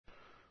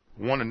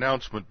One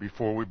announcement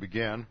before we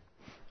begin.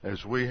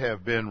 As we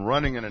have been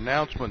running an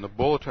announcement in the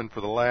bulletin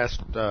for the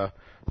last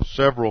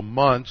several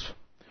months,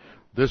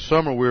 this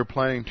summer we are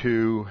planning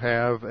to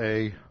have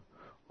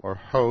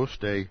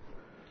host a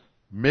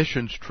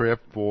missions trip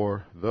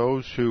for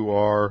those who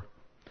are,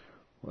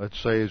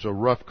 let's say, as a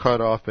rough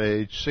cutoff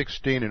age,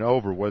 16 and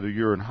over, whether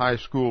you're in high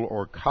school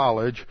or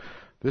college.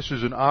 This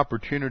is an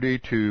opportunity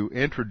to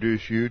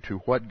introduce you to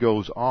what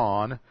goes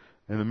on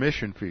in the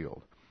mission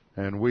field.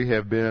 And we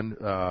have been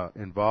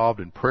involved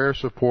in prayer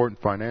support and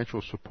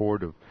financial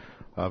support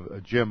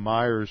of Jim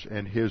Myers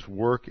and his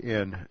work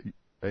in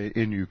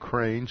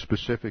Ukraine,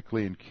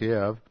 specifically in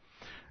Kiev.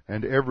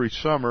 And every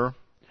summer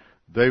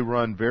they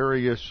run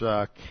various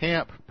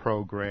camp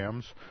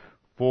programs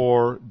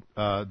for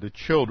the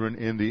children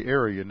in the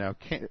area. Now,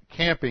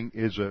 camping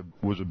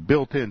was a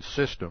built-in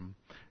system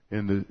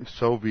in the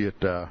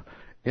Soviet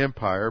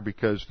Empire,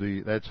 because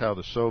that's how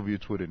the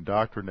Soviets would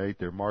indoctrinate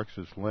their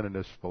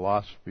Marxist-Leninist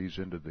philosophies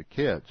into the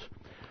kids.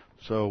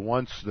 So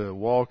once the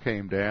wall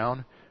came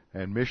down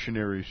and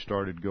missionaries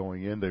started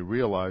going in, they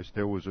realized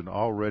there was an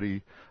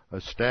already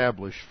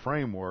established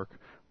framework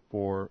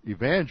for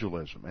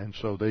evangelism, and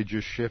so they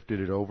just shifted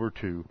it over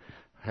to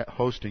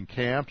hosting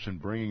camps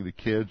and bringing the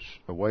kids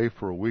away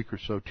for a week or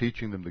so,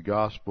 teaching them the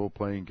gospel,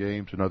 playing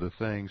games and other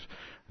things.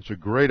 It's a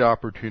great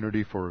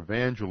opportunity for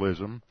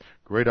evangelism,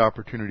 great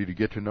opportunity to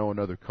get to know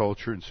another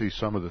culture and see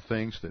some of the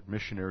things that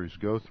missionaries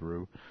go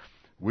through.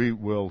 We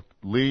will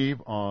leave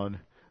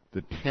on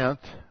the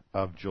 10th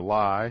of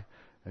July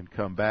and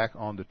come back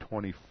on the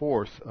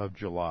 24th of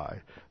July.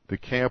 The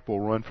camp will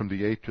run from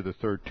the 8th to the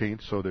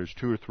 13th, so there's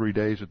 2 or 3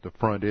 days at the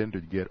front end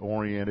to get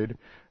oriented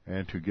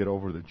and to get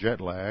over the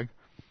jet lag.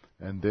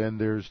 And then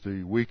there's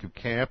the week of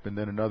camp, and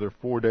then another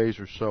 4 days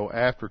or so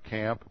after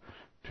camp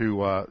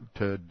to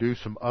do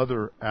some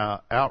other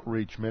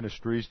outreach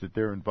ministries that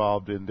they're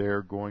involved in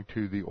there, going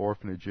to the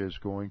orphanages,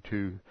 going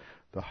to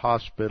the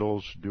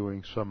hospitals,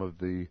 doing some of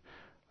the,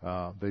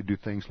 they do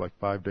things like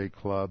 5-day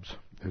clubs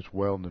as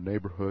well in the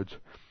neighborhoods.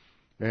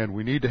 And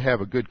we need to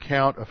have a good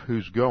count of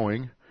who's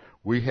going.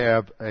 We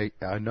have,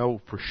 I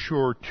know for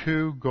sure,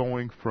 2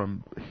 going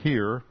from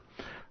here.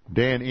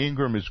 Dan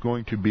Ingram is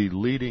going to be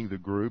leading the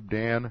group.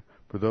 Dan,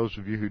 for those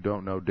of you who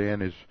don't know,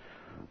 Dan is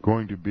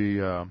going to be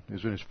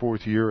is in his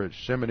 4th year at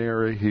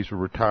seminary. He's a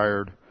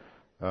retired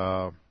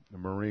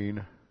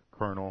Marine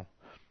colonel,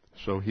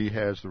 so he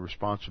has the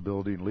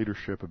responsibility and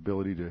leadership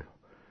ability to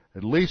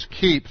at least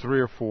keep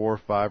 3 or 4,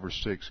 5 or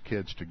 6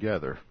 kids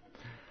together.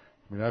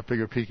 I mean, I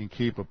figure if he can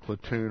keep a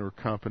platoon or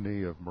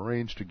company of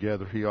Marines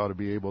together, he ought to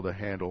be able to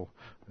handle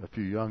a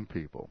few young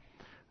people.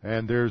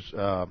 And there's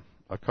a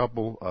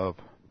couple of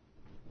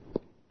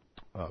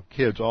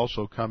kids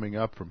also coming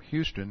up from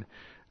Houston,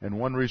 and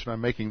one reason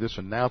I'm making this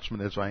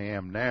announcement as I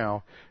am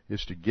now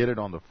is to get it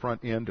on the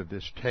front end of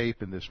this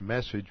tape and this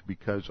message,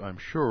 because I'm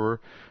sure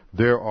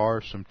there are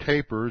some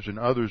tapers and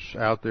others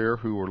out there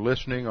who are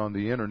listening on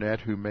the internet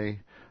who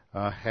may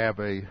have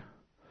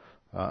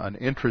an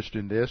interest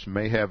in this,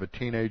 may have a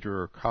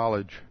teenager or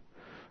college,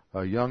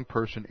 a young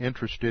person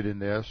interested in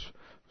this,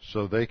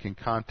 so they can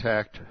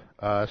contact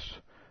us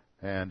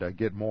and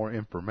get more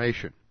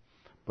information.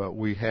 But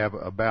we have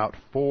about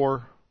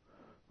 4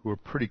 who are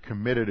pretty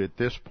committed at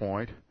this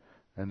point,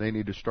 and they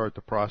need to start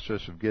the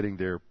process of getting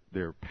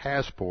their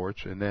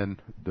passports, and then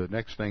the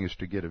next thing is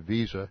to get a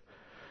visa.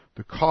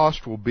 The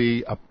cost will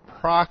be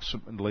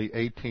approximately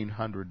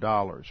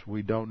 $1,800.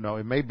 We don't know.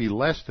 It may be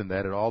less than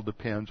that. It all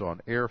depends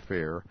on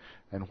airfare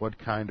and what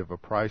kind of a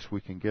price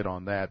we can get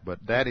on that. But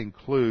that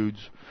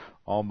includes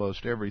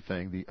almost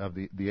everything. The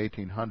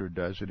 $1,800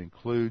 does. It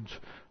includes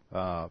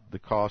the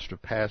cost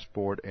of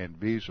passport and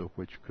visa,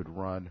 which could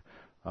run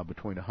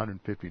between $150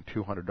 and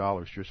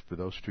 $200 just for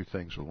those 2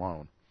 things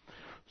alone.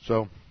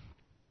 So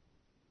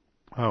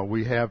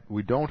we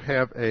don't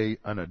have an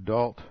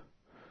adult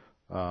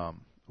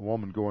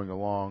woman going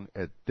along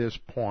at this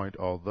point,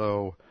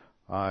 although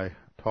I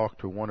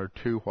talked to 1 or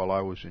 2 while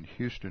I was in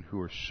Houston who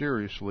are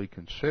seriously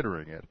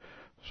considering it.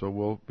 So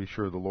we'll be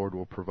sure the Lord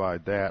will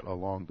provide that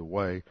along the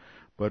way.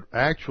 But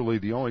actually,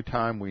 the only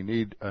time we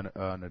need an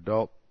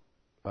adult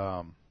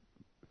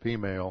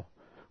female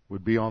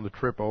would be on the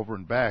trip over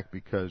and back,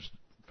 because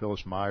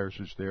Phyllis Myers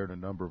is there and a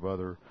number of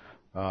other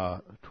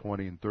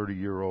 20 and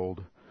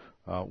 30-year-old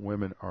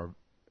women are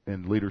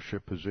in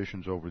leadership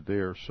positions over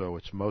there. So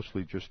it's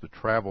mostly just the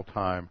travel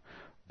time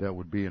that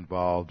would be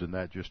involved, and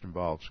that just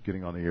involves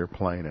getting on the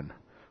airplane and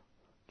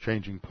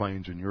changing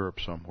planes in Europe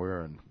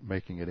somewhere and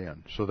making it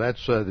in. So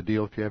that's the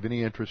deal. If you have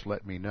any interest,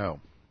 let me know.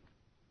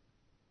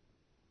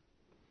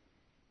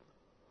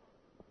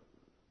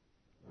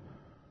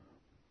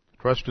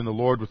 Trust in the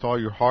Lord with all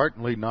your heart,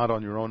 and lean not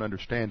on your own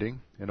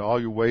understanding. In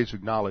all your ways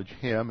acknowledge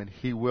Him, and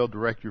He will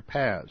direct your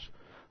paths.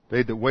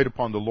 They that wait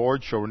upon the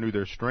Lord shall renew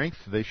their strength.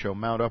 They shall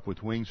mount up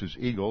with wings as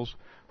eagles.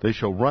 They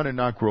shall run and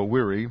not grow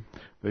weary.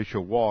 They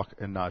shall walk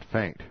and not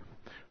faint.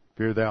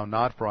 Fear thou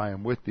not, for I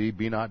am with thee.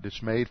 Be not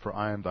dismayed, for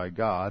I am thy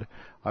God.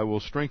 I will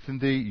strengthen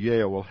thee,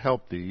 yea, I will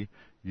help thee.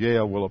 Yea,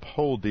 I will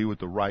uphold thee with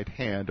the right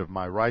hand of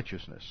my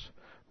righteousness.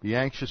 Be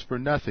anxious for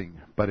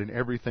nothing, but in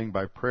everything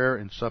by prayer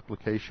and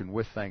supplication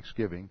with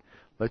thanksgiving,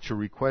 let your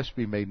requests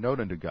be made known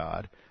unto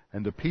God,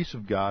 and the peace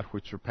of God,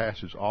 which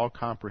surpasses all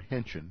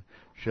comprehension,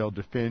 shall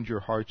defend your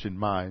hearts and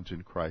minds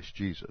in Christ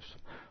Jesus.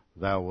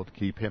 Thou wilt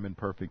keep him in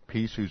perfect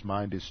peace, whose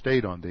mind is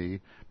stayed on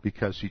thee,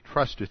 because he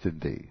trusteth in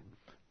thee.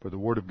 For the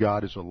word of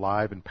God is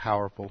alive and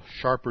powerful,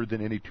 sharper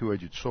than any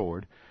two-edged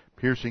sword,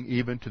 piercing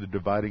even to the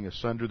dividing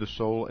asunder the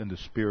soul and the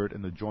spirit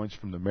and the joints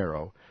from the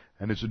marrow,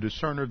 and is a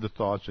discerner of the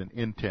thoughts and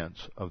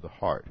intents of the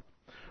heart.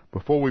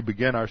 Before we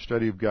begin our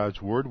study of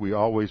God's Word, we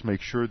always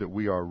make sure that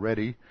we are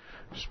ready,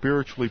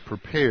 spiritually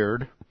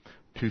prepared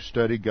to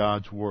study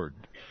God's Word.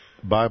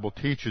 The Bible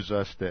teaches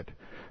us that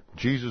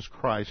Jesus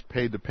Christ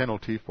paid the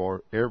penalty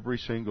for every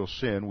single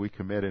sin we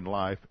commit in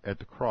life at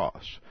the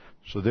cross.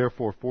 So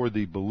therefore, for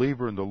the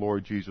believer in the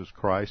Lord Jesus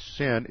Christ,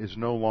 sin is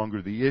no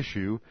longer the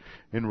issue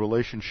in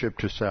relationship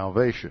to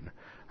salvation.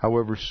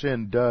 However,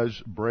 sin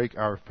does break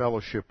our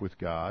fellowship with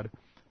God.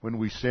 When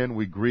we sin,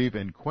 we grieve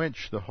and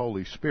quench the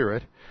Holy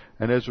Spirit,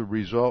 and as a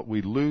result,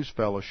 we lose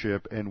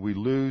fellowship and we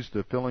lose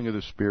the filling of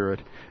the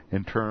Spirit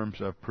in terms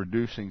of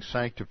producing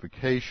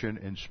sanctification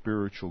and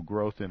spiritual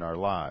growth in our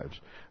lives.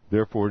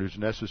 Therefore, it is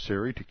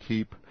necessary to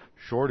keep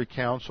short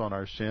accounts on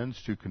our sins,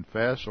 to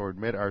confess or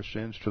admit our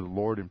sins to the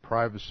Lord in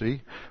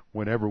privacy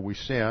whenever we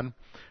sin.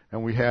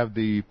 And we have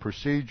the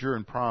procedure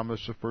and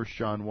promise of 1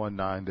 John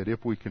 1:9 that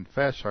if we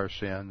confess our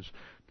sins,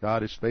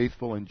 God is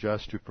faithful and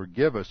just to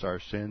forgive us our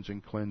sins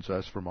and cleanse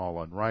us from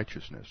all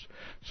unrighteousness.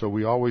 So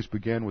we always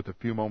begin with a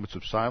few moments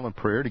of silent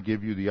prayer to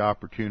give you the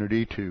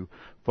opportunity to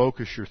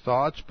focus your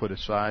thoughts, put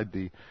aside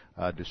the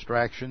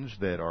distractions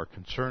that are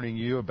concerning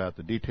you about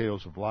the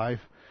details of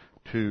life,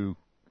 to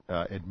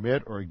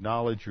admit or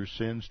acknowledge your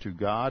sins to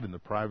God in the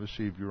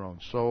privacy of your own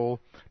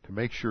soul, to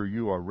make sure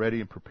you are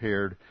ready and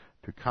prepared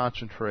to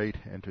concentrate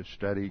and to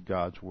study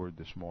God's Word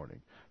this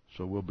morning.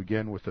 So we'll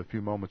begin with a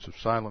few moments of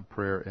silent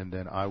prayer, and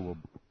then I will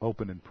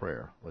open in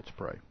prayer. Let's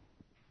pray.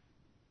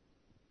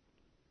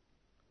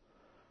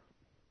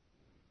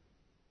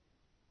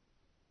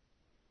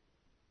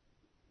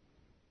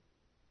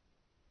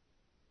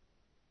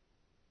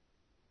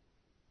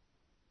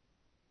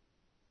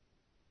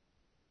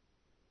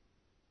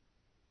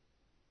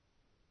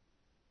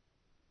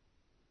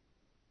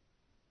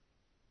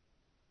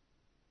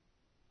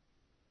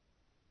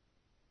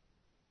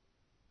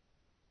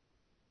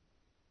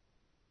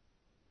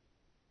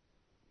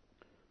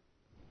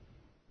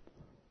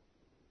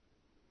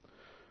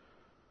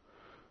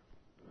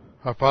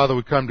 Our Father,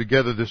 we come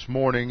together this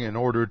morning in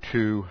order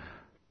to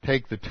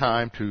take the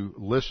time to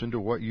listen to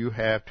what you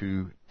have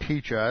to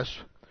teach us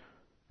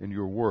in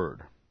your Word.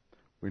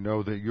 We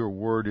know that your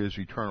Word is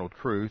eternal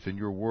truth, and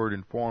your Word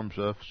informs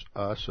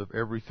us of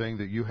everything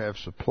that you have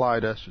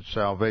supplied us at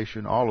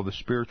salvation, all of the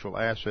spiritual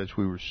assets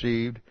we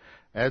received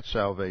at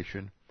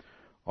salvation,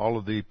 all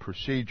of the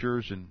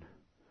procedures and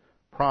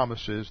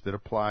promises that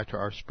apply to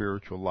our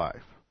spiritual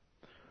life.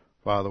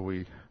 Father,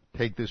 we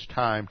take this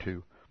time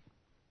to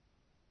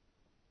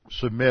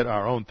submit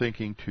our own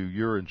thinking to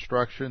your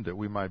instruction, that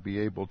we might be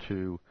able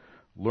to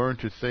learn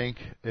to think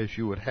as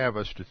you would have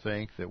us to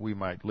think, that we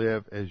might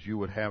live as you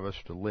would have us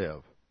to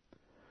live.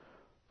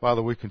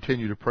 Father, we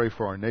continue to pray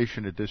for our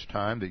nation at this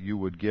time, that you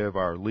would give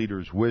our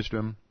leaders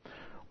wisdom.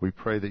 We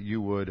pray that you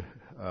would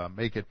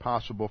make it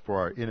possible for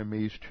our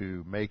enemies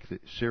to make the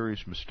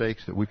serious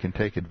mistakes, that we can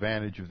take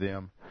advantage of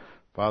them.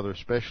 Father,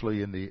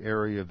 especially in the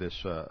area of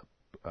this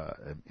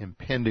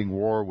impending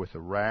war with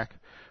Iraq,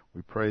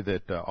 we pray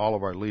that all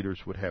of our leaders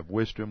would have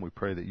wisdom. We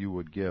pray that you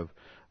would give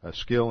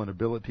skill and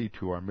ability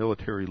to our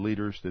military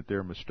leaders, that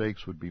their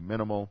mistakes would be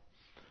minimal,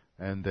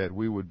 and that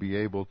we would be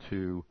able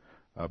to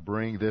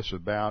bring this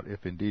about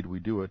if indeed we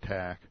do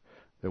attack,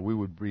 that we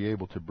would be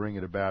able to bring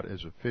it about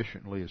as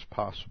efficiently as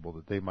possible,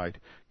 that they might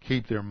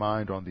keep their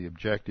mind on the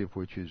objective,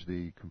 which is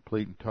the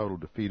complete and total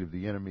defeat of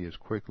the enemy, as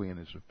quickly and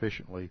as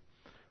efficiently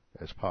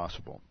as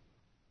possible.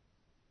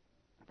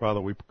 Father,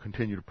 we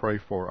continue to pray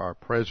for our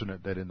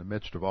president, that in the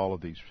midst of all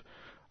of these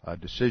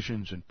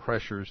decisions and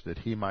pressures, that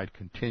he might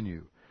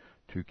continue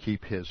to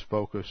keep his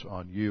focus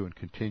on you and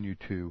continue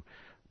to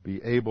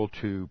be able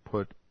to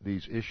put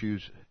these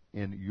issues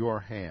in your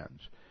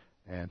hands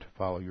and to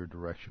follow your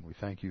direction. We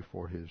thank you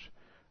for his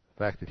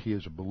fact that he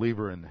is a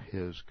believer, and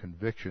his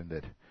conviction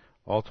that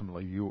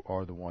ultimately you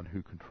are the one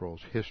who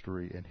controls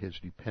history, and his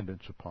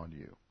dependence upon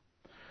you.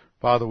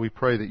 Father, we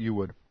pray that you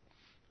would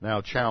now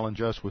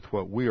challenge us with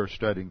what we are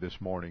studying this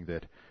morning,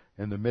 that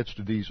in the midst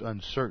of these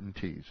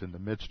uncertainties, in the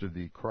midst of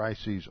the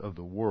crises of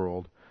the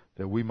world,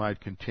 that we might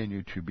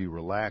continue to be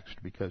relaxed,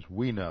 because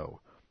we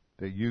know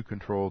that you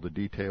control the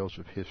details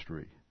of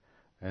history,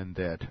 and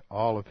that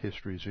all of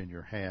history is in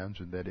your hands,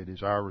 and that it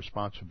is our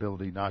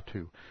responsibility not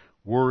to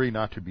worry,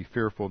 not to be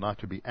fearful, not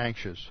to be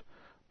anxious,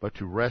 but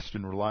to rest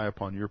and rely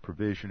upon your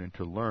provision, and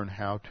to learn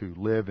how to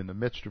live in the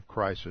midst of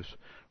crisis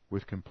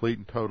with complete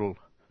and total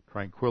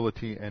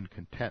tranquility and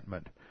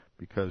contentment,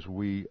 because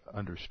we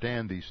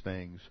understand these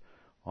things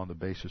on the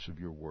basis of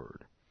your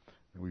word.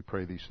 And we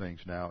pray these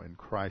things now in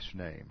Christ's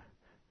name.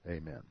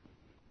 Amen.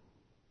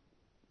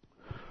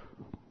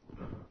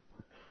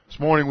 This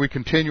morning we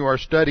continue our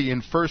study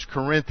in 1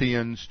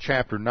 Corinthians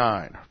chapter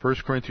 9. 1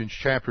 Corinthians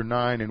chapter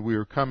 9, and we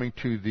are coming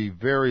to the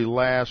very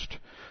last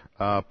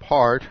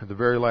part, the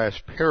very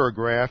last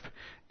paragraph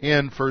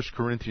in 1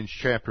 Corinthians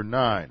chapter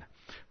 9.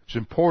 It's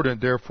important,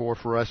 therefore,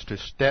 for us to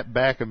step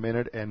back a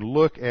minute and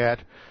look at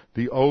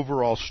the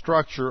overall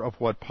structure of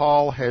what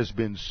Paul has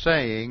been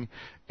saying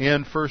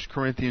in 1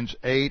 Corinthians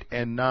 8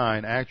 and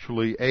 9.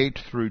 Actually, 8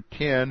 through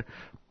 10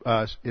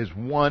 is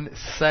one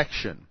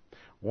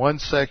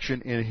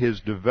section in his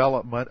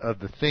development of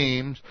the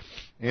themes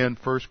in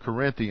 1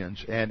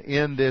 Corinthians. And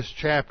in this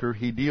chapter,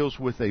 he deals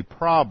with a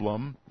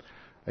problem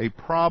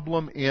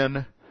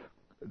in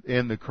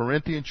the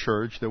Corinthian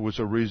church that was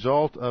a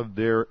result of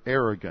their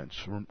arrogance.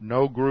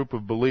 No group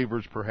of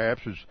believers,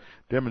 perhaps, has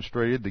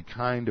demonstrated the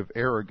kind of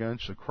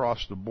arrogance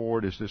across the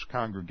board as this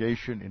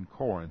congregation in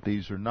Corinth.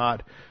 These are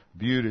not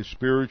viewed as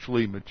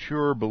spiritually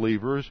mature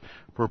believers,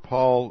 for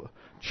Paul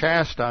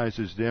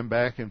chastises them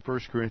back in 1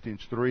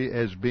 Corinthians 3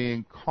 as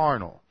being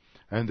carnal,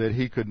 and that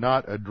he could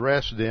not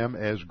address them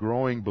as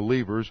growing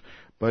believers,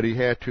 but he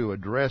had to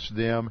address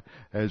them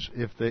as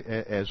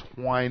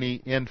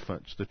whiny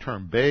infants. The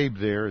term babe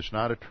there is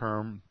not a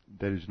term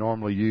that is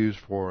normally used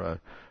for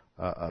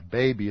a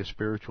baby, a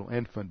spiritual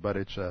infant, but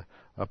it's a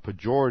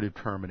pejorative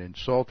term, an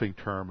insulting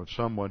term of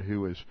someone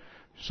who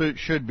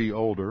should be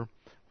older,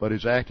 but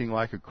is acting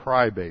like a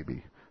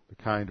crybaby, the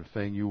kind of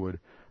thing you would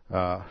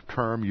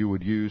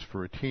use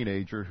for a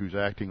teenager who's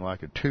acting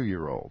like a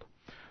 2-year-old.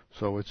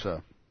 So it's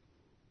a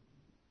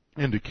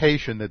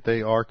indication that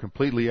they are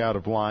completely out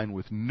of line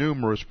with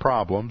numerous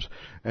problems,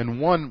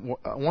 and one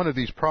of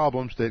these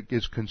problems that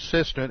is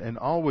consistent and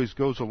always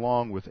goes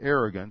along with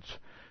arrogance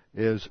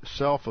is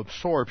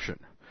self-absorption.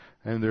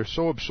 And they're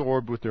so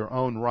absorbed with their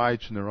own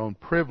rights and their own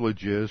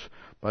privileges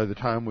by the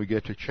time we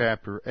get to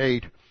chapter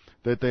 8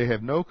 that they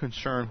have no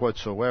concern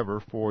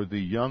whatsoever for the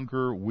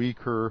younger,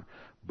 weaker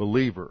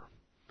believer.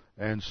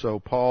 And so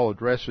Paul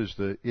addresses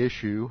the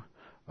issue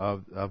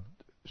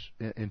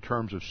in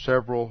terms of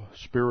several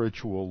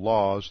spiritual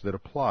laws that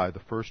apply.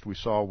 The first we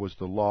saw was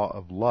the law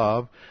of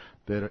love,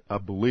 that a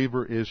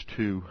believer is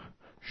to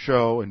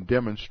show and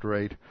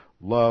demonstrate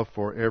love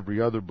for every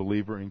other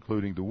believer,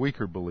 including the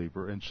weaker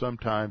believer. And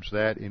sometimes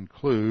that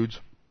includes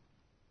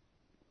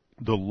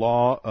the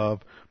law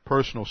of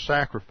personal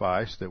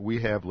sacrifice, that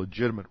we have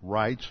legitimate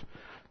rights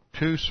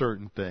to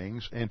certain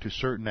things and to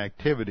certain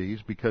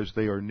activities because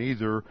they are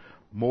neither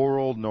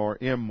moral nor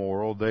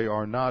immoral. They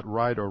are not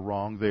right or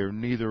wrong. They are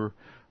neither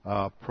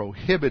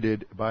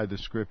prohibited by the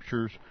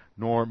Scriptures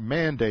nor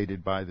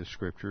mandated by the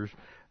Scriptures.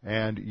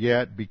 And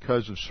yet,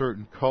 because of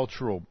certain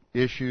cultural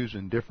issues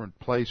in different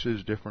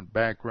places, different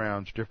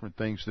backgrounds, different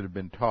things that have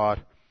been taught,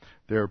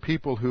 there are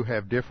people who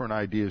have different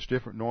ideas,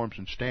 different norms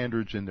and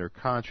standards in their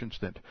conscience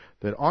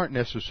that aren't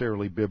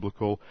necessarily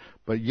biblical,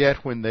 but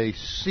yet when they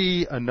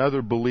see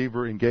another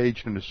believer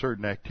engaged in a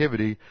certain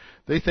activity,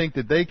 they think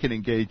that they can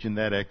engage in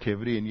that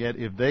activity, and yet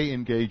if they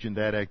engage in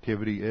that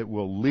activity, it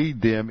will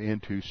lead them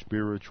into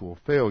spiritual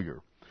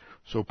failure.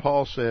 So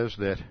Paul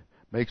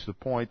makes the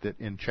point that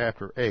in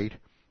chapter 8,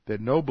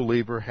 that no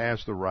believer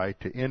has the right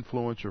to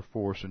influence or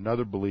force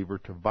another believer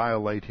to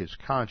violate his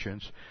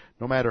conscience,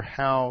 no matter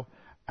how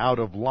out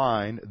of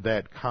line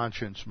that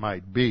conscience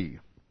might be.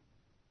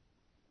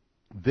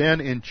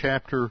 Then in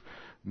chapter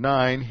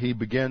 9, he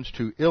begins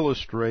to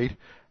illustrate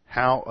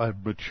how a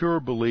mature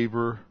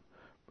believer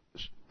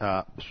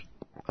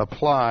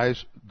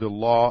applies the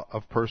law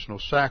of personal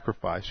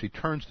sacrifice. He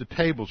turns the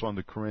tables on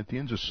the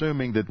Corinthians,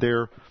 assuming that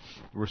their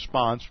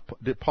response,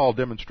 Paul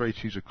demonstrates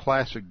he's a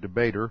classic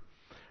debater.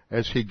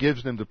 As he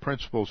gives them the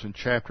principles in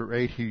chapter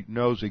 8, he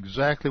knows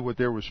exactly what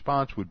their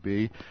response would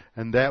be,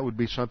 and that would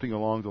be something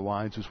along the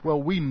lines as,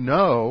 well, we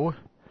know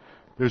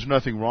there's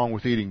nothing wrong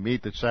with eating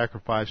meat that's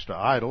sacrificed to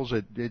idols.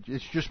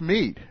 It's just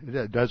meat.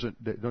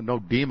 No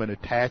demon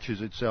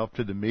attaches itself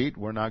to the meat.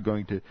 We're not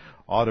going to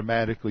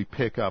automatically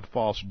pick up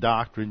false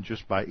doctrine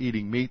just by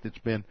eating meat that's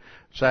been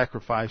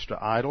sacrificed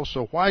to idols.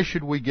 So why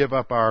should we give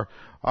up our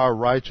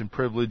rights and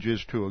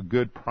privileges to a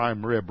good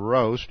prime rib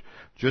roast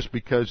just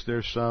because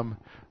there's some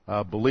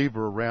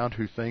believer around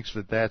who thinks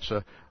that that's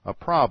a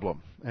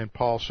problem? And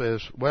Paul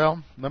says,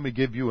 well, let me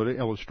give you an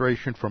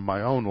illustration from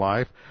my own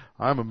life.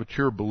 I'm a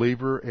mature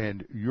believer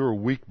and you're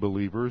weak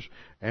believers,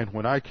 and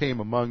when I came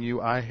among you,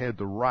 I had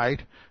the right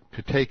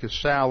to take a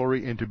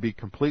salary and to be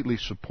completely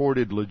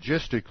supported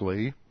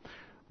logistically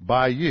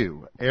by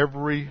you.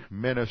 Every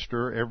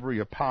minister, every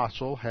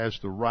apostle has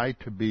the right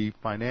to be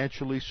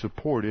financially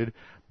supported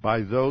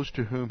by those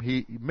to whom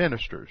he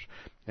ministers.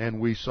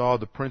 And we saw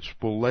the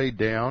principle laid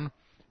down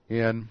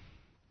in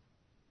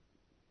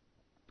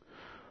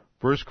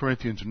 1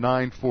 Corinthians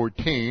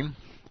 9:14.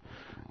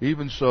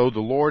 Even so,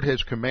 the Lord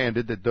has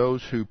commanded that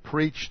those who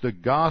preach the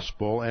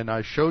gospel, and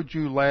I showed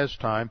you last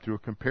time through a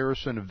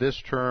comparison of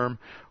this term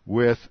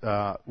with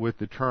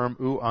the term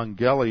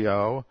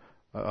euangelizo,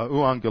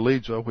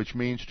 which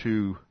means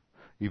to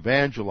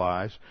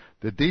evangelize,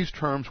 that these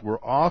terms were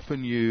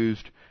often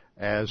used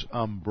as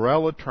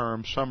umbrella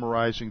terms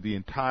summarizing the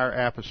entire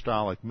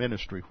apostolic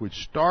ministry, which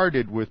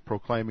started with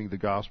proclaiming the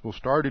gospel,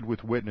 started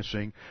with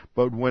witnessing,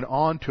 but went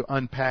on to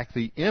unpack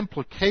the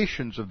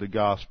implications of the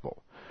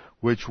gospel,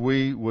 which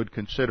we would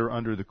consider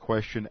under the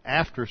question,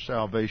 after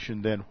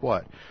salvation, then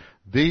what?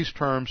 These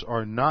terms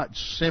are not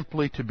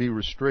simply to be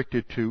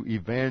restricted to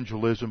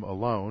evangelism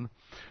alone.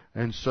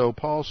 And so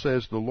Paul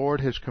says the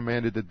Lord has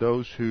commanded that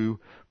those who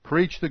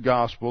preach the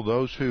gospel,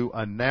 those who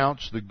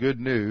announce the good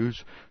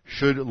news,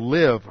 should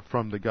live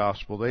from the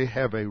gospel. They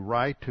have a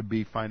right to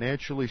be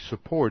financially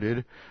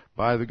supported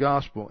by the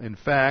gospel. In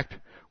fact,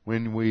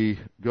 when we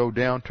go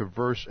down to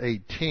verse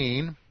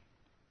 18,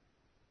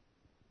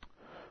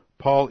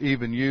 Paul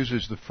even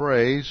uses the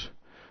phrase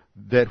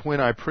that when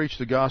I preach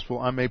the gospel,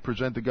 I may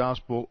present the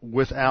gospel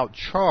without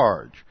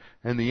charge.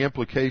 And the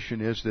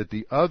implication is that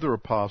the other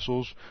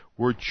apostles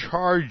were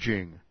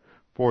charging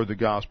for the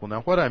gospel.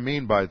 Now, what I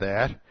mean by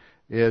that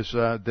is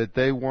that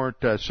they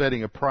weren't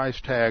setting a price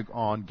tag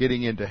on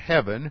getting into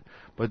heaven,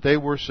 but they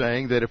were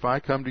saying that if I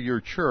come to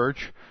your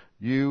church,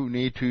 you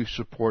need to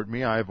support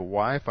me. I have a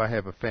wife, I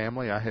have a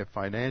family, I have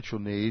financial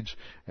needs,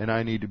 and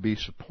I need to be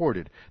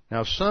supported.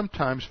 Now,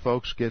 sometimes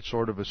folks get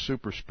sort of a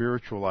super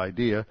spiritual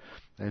idea,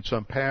 and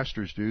some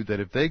pastors do, that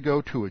if they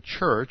go to a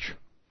church,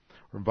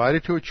 or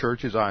invited to a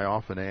church, as I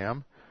often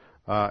am,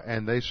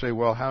 and they say,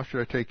 well, how should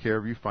I take care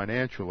of you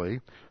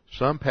financially?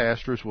 Some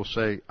pastors will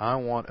say, I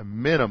want a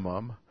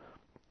minimum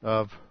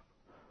of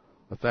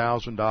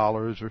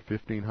 $1,000 or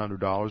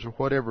 $1,500 or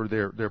whatever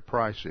their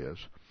price is.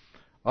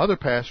 Other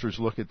pastors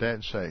look at that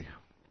and say,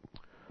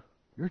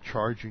 you're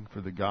charging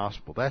for the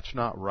gospel. That's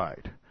not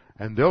right.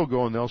 And they'll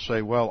go and they'll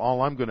say, well,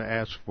 all I'm going to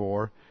ask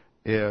for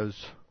is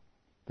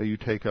that you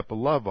take up a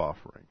love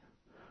offering.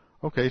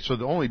 Okay, so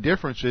the only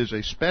difference is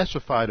a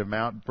specified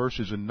amount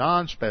versus a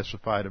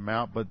non-specified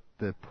amount, but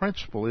the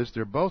principle is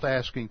they're both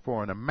asking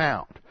for an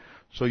amount.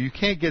 So you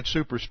can't get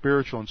super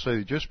spiritual and say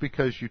that just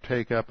because you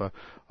take up a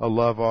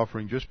love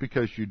offering, just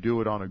because you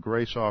do it on a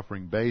grace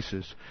offering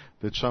basis,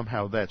 that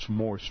somehow that's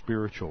more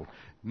spiritual.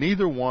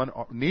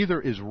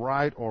 Neither is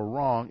right or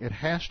wrong. It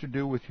has to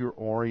do with your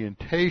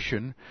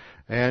orientation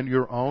and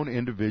your own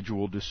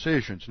individual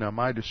decisions. Now,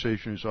 my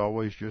decision is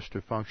always just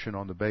to function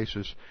on the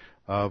basis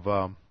of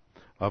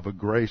a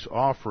grace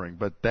offering,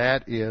 but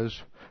that is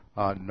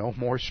no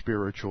more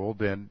spiritual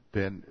than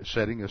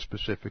setting a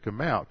specific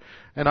amount.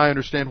 And I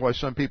understand why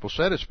some people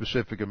set a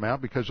specific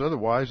amount, because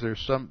otherwise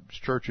there's some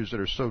churches that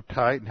are so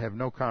tight and have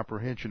no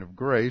comprehension of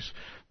grace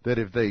that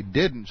if they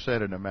didn't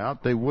set an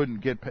amount, they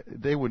wouldn't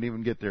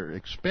even get their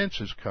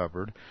expenses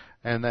covered,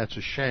 and that's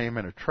a shame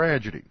and a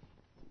tragedy.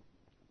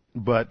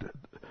 But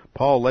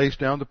Paul lays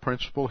down the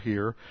principle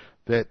here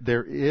that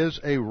there is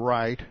a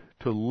right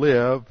to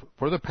live,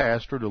 for the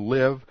pastor to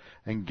live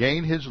and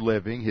gain his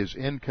living, his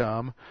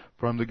income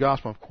from the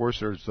gospel. Of course,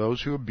 there's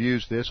those who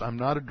abuse this. I'm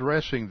not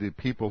addressing the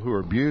people who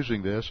are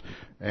abusing this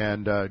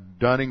and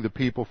dunning the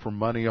people for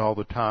money all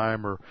the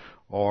time,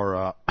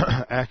 or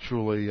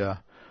actually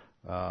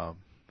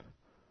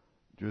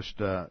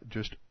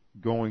just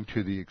going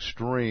to the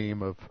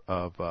extreme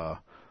of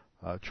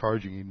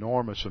charging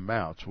enormous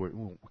amounts. We're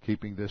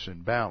keeping this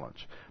in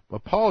balance.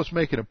 But Paul is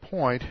making a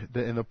point,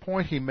 and the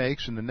point he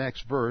makes in the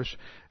next verse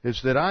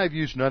is that I have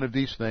used none of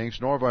these things,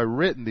 nor have I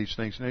written these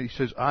things. And he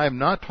says, I am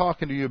not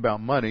talking to you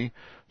about money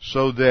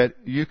so that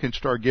you can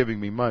start giving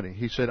me money.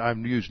 He said, I've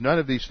used none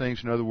of these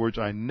things. In other words,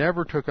 I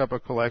never took up a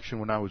collection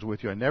when I was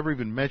with you. I never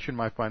even mentioned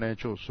my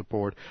financial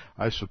support.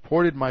 I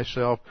supported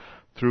myself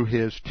through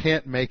his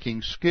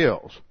tent-making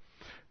skills.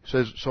 He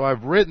says, so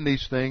I've written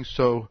these things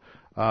so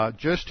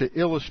just to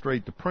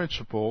illustrate the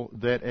principle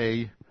that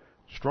a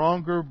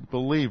stronger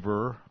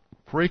believer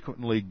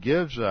frequently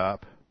gives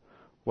up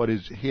what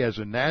he has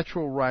a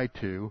natural right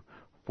to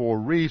for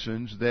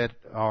reasons that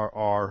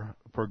are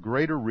for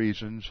greater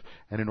reasons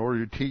and in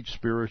order to teach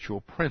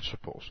spiritual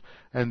principles.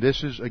 And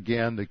this is,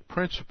 again, the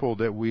principle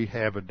that we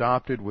have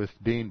adopted with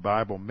Dean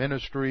Bible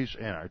Ministries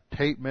and our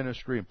tape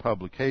ministry and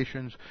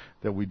publications,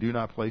 that we do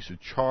not place a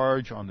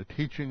charge on the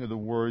teaching of the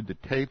Word. The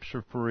tapes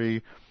are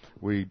free.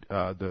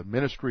 The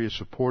ministry is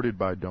supported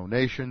by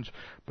donations,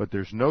 but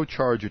there's no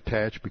charge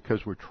attached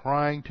because we're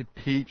trying to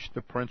teach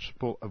the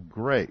principle of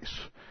grace.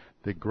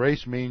 That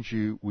grace means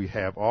we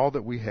have all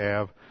that we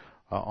have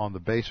on the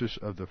basis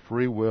of the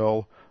free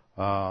will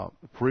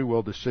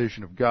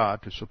decision of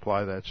God to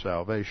supply that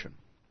salvation.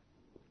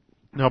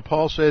 Now,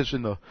 Paul says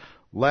in the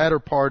latter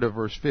part of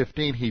verse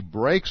 15, he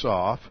breaks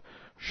off,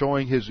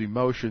 showing his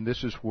emotion.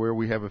 This is where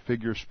we have a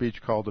figure of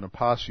speech called an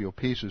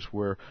aposiopesis,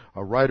 where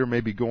a writer may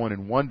be going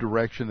in one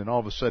direction, then all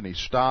of a sudden he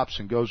stops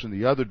and goes in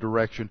the other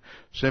direction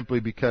simply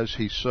because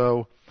he's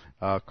so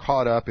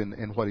caught up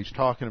in what he's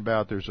talking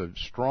about. There's a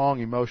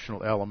strong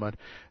emotional element.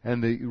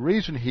 And the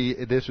reason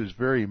this is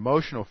very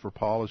emotional for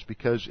Paul is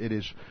because it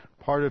is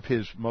part of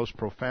his most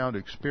profound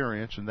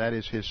experience, and that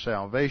is his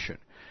salvation.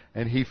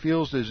 and he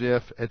feels as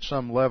if, at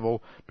some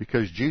level,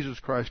 because Jesus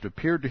Christ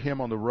appeared to him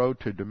on the road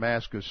to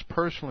Damascus,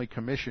 personally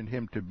commissioned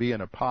him to be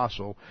an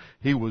apostle,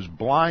 he was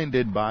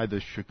blinded by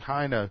the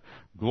Shekinah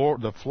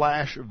glory, the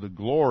flash of the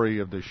glory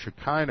of the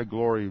Shekinah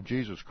glory of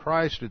Jesus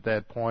Christ at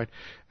that point,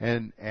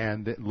 and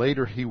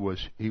later he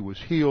was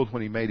healed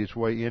when he made his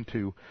way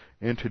into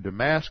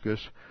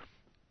Damascus.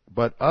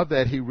 But of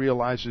that, he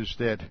realizes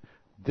that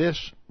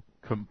this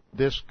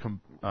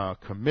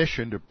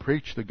commission to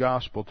preach the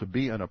gospel, to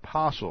be an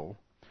apostle,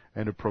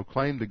 and to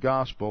proclaim the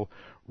gospel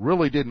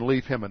really didn't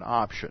leave him an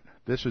option.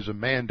 This is a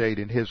mandate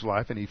in his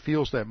life, and he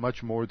feels that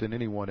much more than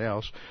anyone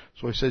else.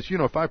 So he says,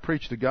 if I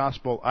preach the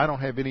gospel, I don't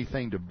have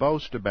anything to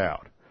boast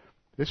about.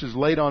 This is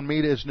laid on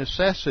me as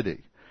necessity.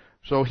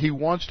 So he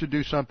wants to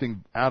do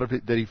something out of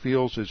it that he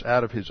feels is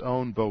out of his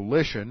own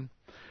volition,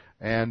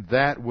 and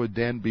that would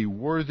then be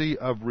worthy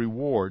of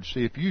reward.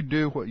 See, if you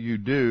do what you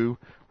do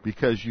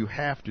because you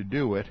have to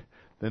do it,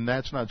 then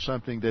that's not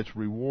something that's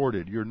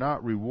rewarded. You're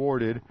not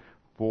rewarded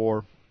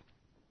for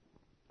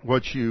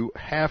what you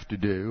have to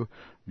do.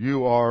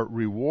 You are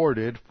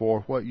rewarded for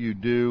what you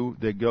do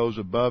that goes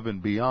above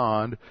and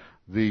beyond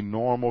the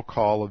normal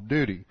call of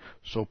duty.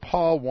 So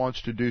Paul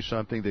wants to do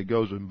something that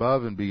goes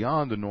above and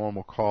beyond the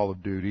normal call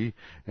of duty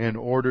in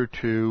order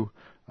to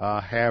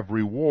have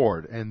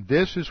reward. And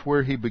this is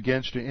where he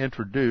begins to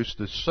introduce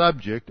the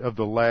subject of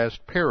the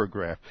last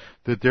paragraph,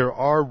 that there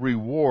are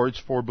rewards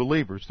for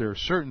believers. There are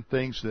certain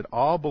things that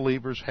all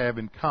believers have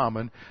in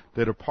common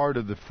that are part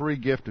of the free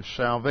gift of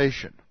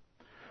salvation.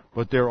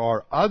 But there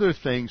are other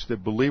things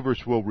that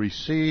believers will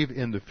receive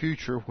in the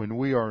future when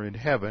we are in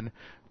heaven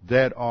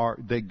that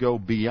go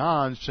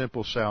beyond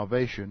simple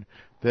salvation,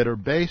 that are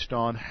based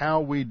on how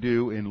we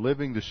do in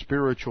living the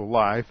spiritual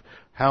life,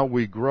 how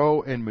we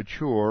grow and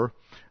mature,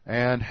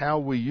 and how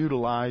we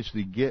utilize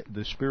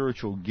the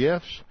spiritual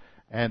gifts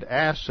and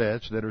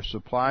assets that are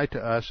supplied to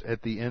us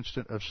at the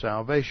instant of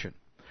salvation.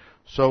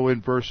 So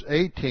in verse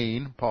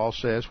 18, Paul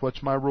says,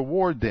 what's my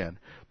reward then?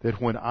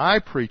 That when I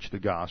preach the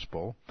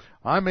gospel,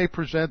 I may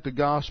present the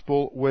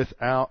gospel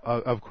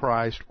of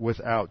Christ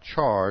without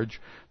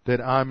charge,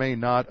 that I may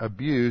not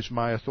abuse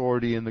my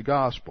authority in the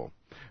gospel.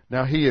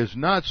 Now he is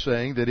not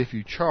saying that if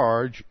you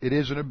charge, it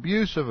is an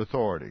abuse of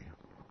authority.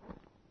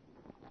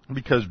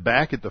 Because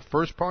back at the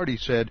first part he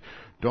said,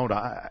 don't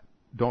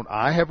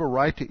I have a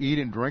right to eat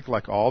and drink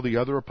like all the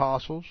other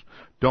apostles?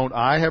 Don't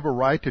I have a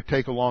right to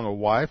take along a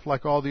wife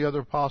like all the other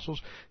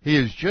apostles? He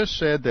has just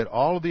said that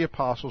all of the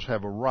apostles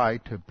have a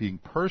right to being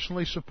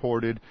personally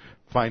supported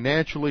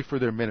financially for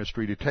their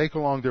ministry, to take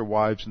along their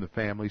wives and the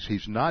families.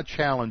 He's not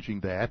challenging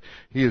that.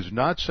 He is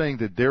not saying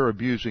that they're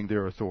abusing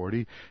their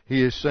authority.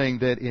 He is saying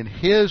that in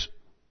his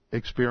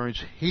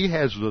experience, he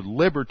has the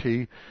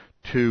liberty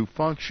to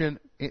function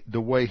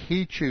the way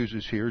he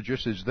chooses here,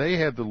 just as they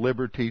have the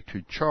liberty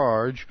to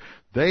charge,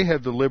 they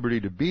have the liberty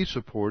to be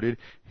supported,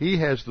 he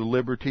has the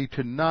liberty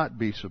to not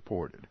be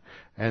supported.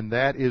 And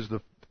that is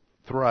the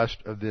thrust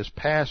of this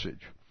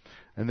passage.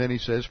 And then he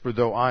says, for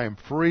though I am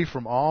free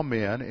from all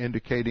men,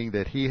 indicating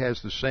that he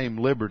has the same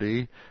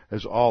liberty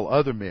as all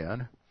other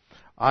men,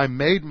 I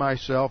made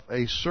myself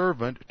a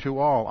servant to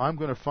all. I'm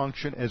going to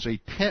function as a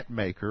tent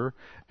maker,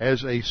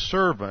 as a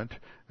servant,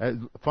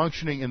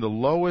 functioning in the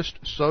lowest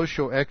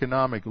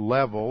socioeconomic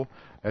level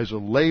as a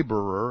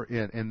laborer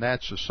in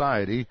that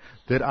society,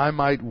 that I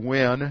might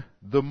win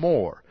the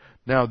more.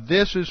 Now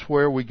this is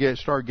where we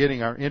start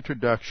getting our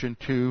introduction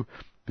to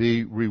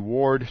the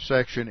reward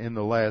section in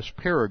the last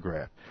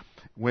paragraph.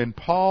 When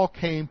Paul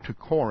came to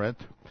Corinth,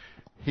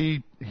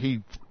 he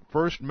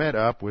first met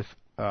up with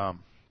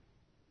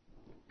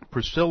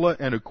Priscilla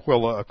and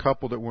Aquila, a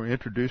couple that we're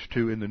introduced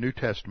to in the New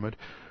Testament,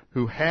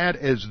 who had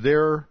as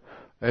their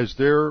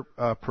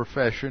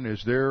profession,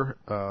 as their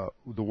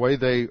the way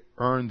they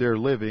earned their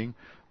living,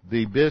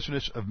 the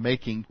business of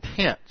making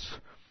tents.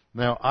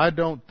 Now, I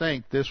don't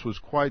think this was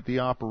quite the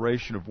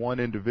operation of one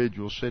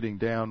individual sitting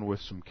down with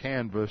some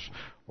canvas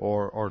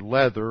or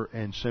leather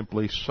and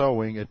simply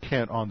sewing a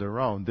tent on their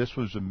own. This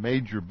was a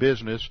major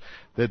business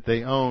that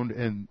they owned,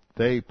 and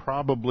they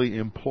probably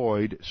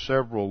employed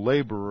several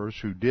laborers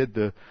who did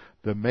the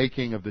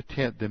making of the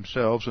tent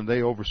themselves, and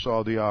they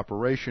oversaw the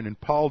operation, and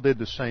Paul did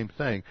the same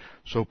thing.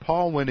 So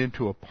Paul went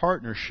into a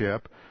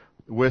partnership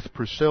with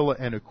Priscilla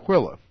and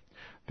Aquila.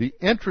 The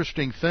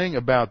interesting thing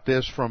about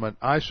this from an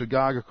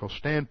isagogical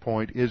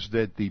standpoint is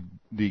that the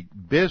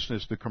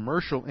business, the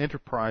commercial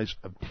enterprise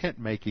of tent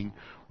making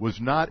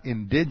was not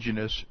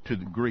indigenous to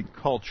the Greek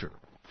culture.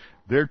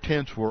 Their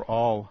tents were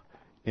all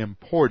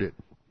imported.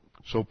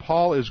 So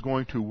Paul is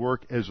going to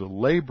work as a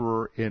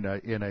laborer in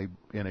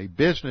a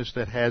business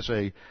that has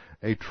a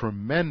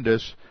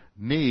tremendous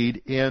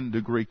need in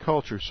the Greek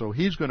culture. So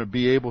he's going to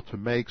be able to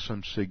make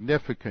some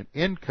significant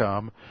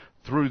income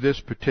through this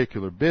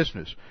particular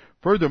business.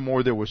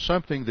 Furthermore, there was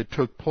something that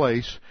took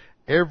place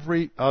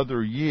every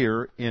other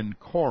year in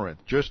Corinth.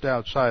 Just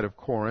outside of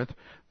Corinth,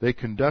 they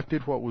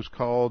conducted what was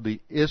called the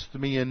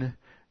Isthmian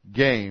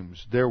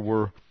Games. There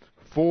were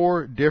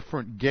 4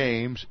 different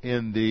games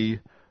in the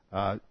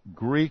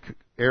Greek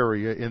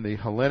area, in the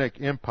Hellenic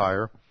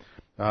Empire.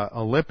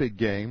 Olympic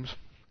Games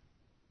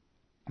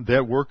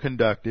that were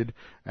conducted,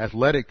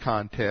 athletic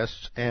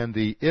contests, and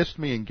the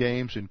Isthmian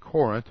Games in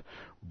Corinth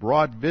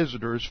brought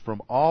visitors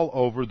from all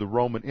over the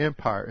Roman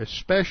Empire,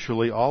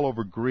 especially all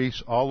over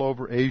Greece, all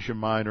over Asia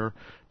Minor.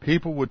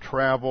 People would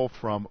travel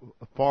from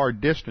far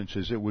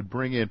distances. It would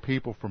bring in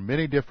people from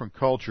many different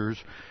cultures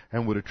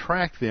and would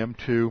attract them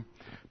to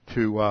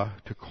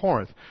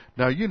Corinth.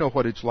 Now, you know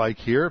what it's like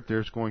here. If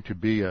there's going to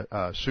be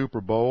a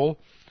Super Bowl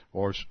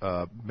or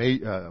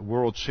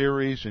World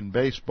Series in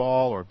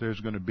baseball, or if there's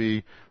going to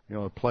be,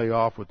 a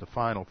playoff with the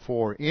Final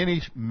Four,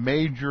 any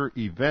major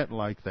event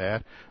like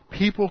that,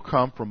 people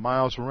come from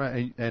miles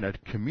around, and a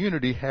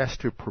community has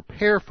to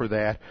prepare for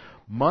that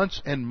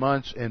months and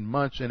months and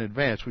months in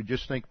advance. We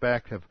just think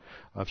back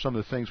of some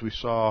of the things we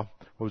saw,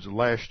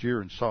 last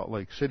year in Salt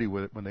Lake City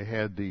when they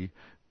had the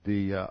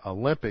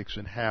Olympics,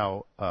 and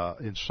how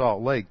in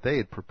Salt Lake they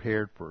had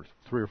prepared for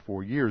 3 or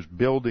 4 years,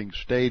 building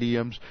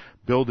stadiums,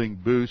 building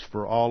booths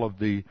for all of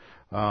the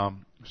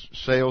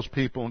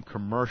salespeople and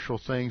commercial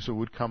things that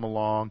would come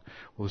along.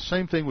 Well, the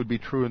same thing would be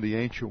true in the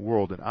ancient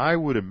world, and I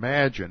would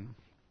imagine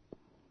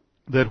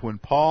that when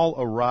Paul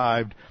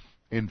arrived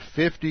in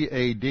 50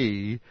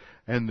 A.D.,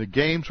 and the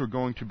games were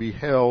going to be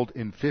held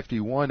in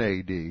 51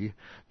 A.D.,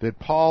 that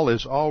Paul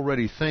is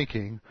already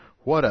thinking,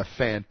 what a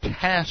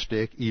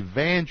fantastic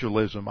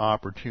evangelism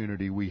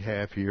opportunity we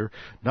have here.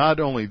 Not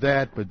only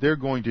that, but they're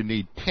going to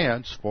need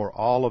tents for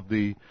all of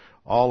the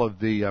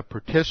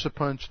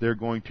participants. They're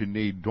going to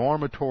need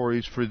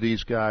dormitories for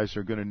these guys.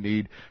 They're going to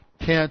need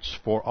tents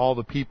for all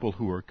the people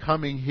who are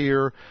coming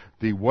here.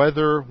 The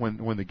weather,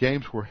 when the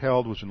games were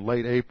held, was in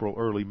late April,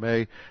 early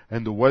May,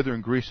 and the weather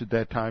in Greece at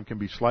that time can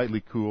be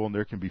slightly cool, and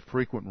there can be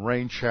frequent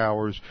rain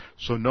showers,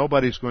 so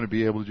nobody's going to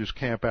be able to just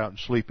camp out and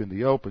sleep in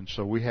the open.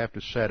 So we have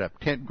to set up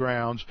tent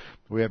grounds.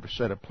 We have to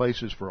set up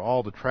places for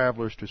all the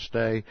travelers to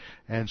stay,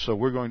 and so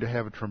we're going to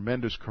have a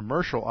tremendous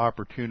commercial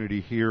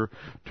opportunity here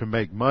to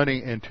make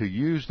money and to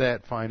use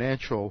that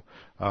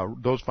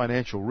those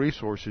financial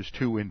resources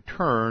to, in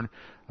turn,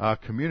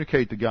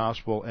 communicate the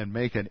gospel and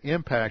make an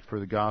impact for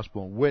the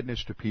gospel and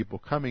witness to people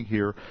coming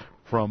here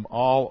from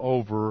all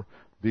over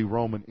the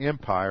Roman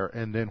Empire.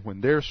 And then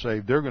when they're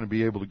saved, they're going to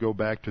be able to go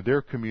back to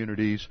their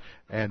communities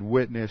and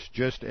witness,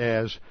 just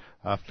as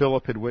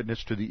Philip had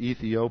witnessed to the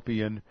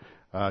Ethiopian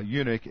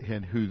eunuch,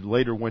 and who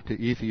later went to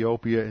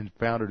Ethiopia and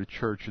founded a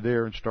church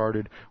there and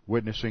started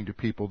witnessing to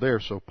people there.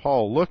 So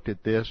Paul looked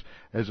at this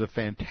as a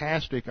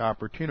fantastic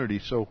opportunity.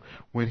 So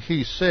when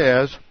he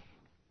says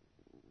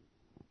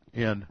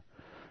in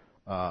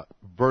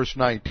verse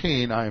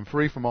 19, I am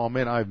free from all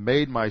men, I've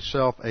made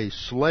myself a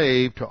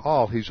slave to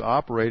all. He's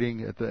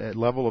operating at the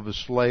level of a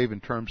slave in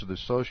terms of the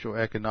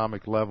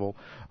socio-economic level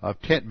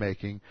of tent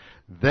making,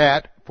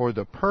 that for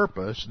the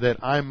purpose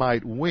that I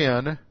might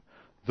win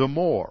the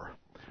more.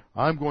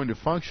 I'm going to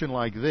function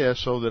like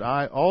this so that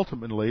I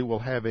ultimately will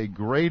have a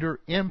greater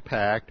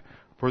impact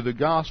for the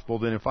gospel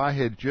than if I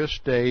had just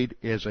stayed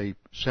as a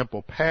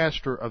simple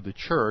pastor of the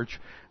church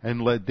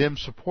and let them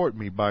support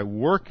me. By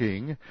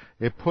working,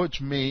 it puts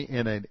me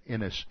in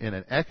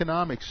an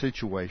economic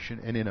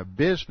situation and in a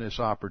business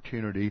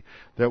opportunity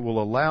that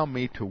will allow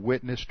me to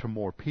witness to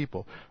more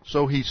people.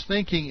 So he's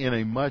thinking in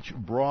a much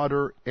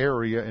broader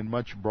area and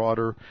much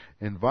broader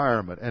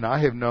environment. And I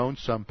have known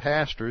some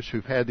pastors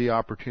who've had the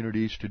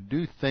opportunities to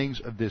do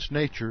things of this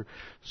nature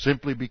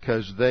simply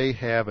because they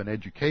have an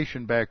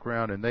education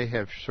background and they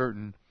have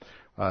certain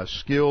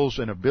skills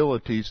and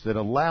abilities that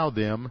allow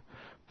them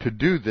to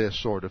do this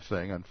sort of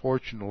thing.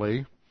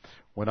 Unfortunately,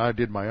 when I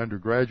did my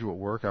undergraduate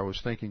work, I was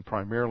thinking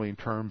primarily in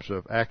terms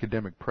of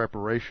academic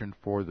preparation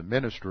for the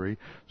ministry,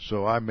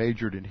 so I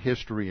majored in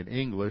history and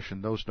English,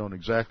 and those don't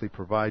exactly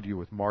provide you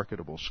with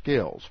marketable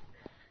skills.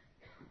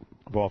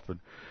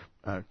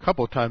 A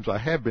couple of times I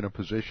have been in a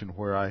position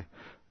where I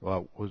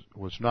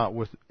was not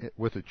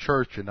with a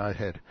church, and I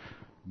had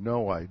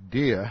no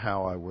idea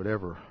how I would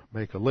ever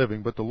make a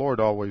living, but the Lord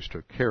always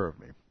took care of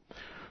me.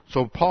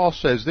 So Paul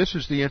says this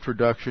is the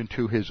introduction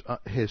to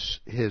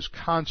his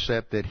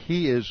concept that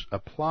he is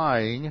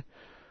applying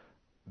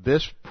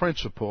this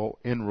principle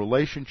in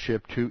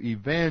relationship to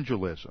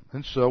evangelism.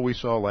 And so we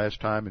saw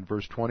last time in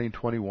verse 20 and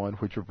 21,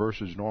 which are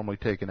verses normally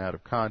taken out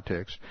of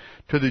context,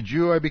 to the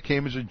Jew I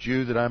became as a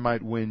Jew that I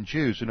might win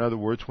Jews. In other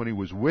words, when he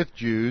was with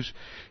Jews,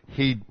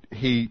 he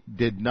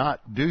did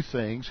not do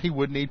things. He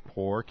wouldn't eat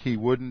pork. He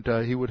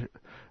would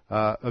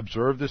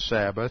observe the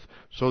Sabbath,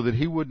 so that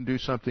he wouldn't do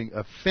something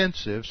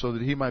offensive, so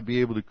that he might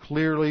be able to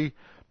clearly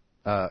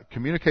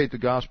communicate the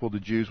gospel to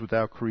Jews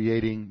without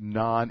creating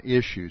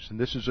non-issues. And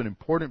this is an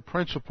important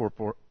principle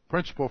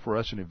for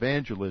us in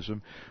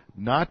evangelism,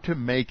 not to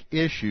make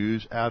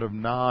issues out of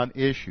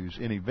non-issues.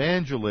 In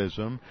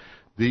evangelism,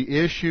 the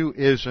issue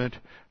isn't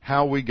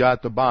how we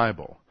got the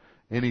Bible.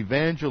 In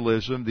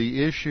evangelism,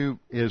 the issue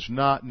is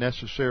not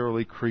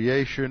necessarily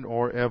creation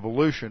or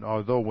evolution,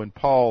 although when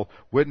Paul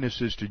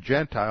witnesses to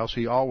Gentiles,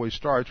 he always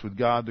starts with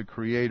God, the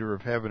creator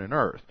of heaven and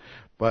earth.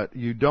 But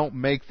you don't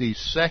make these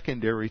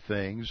secondary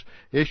things,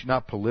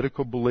 not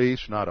political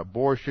beliefs, not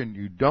abortion,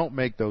 you don't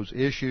make those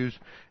issues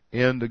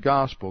in the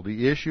gospel.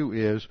 The issue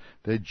is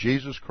that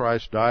Jesus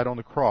Christ died on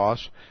the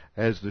cross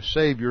as the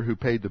Savior who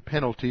paid the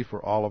penalty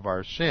for all of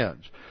our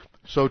sins.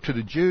 So to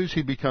the Jews,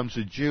 he becomes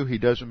a Jew. He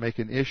doesn't make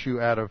an issue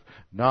out of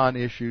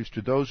non-issues.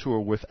 To those who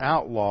are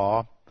without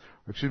law,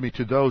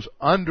 to those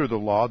under the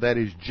law, that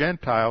is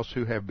Gentiles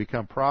who have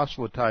become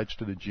proselytes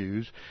to the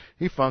Jews,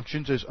 he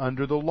functions as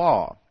under the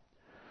law.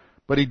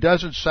 But he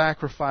doesn't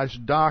sacrifice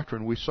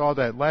doctrine. We saw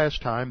that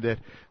last time,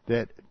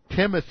 that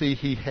Timothy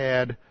he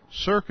had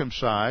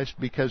circumcised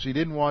because he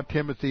didn't want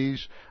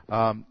Timothy's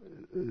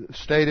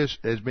status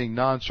as being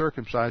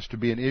non-circumcised to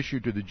be an issue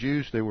to the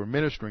Jews they were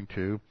ministering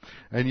to.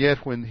 And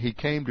yet when he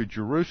came to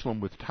Jerusalem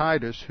with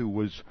Titus, who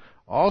was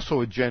also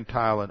a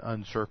Gentile and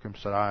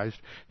uncircumcised,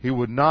 he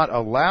would not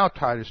allow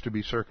Titus to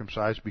be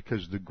circumcised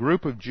because the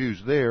group of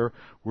Jews there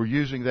were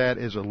using that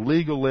as a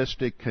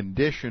legalistic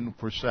condition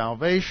for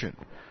salvation.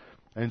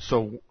 And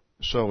so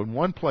in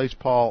one place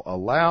Paul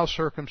allows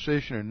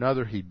circumcision, in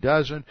another he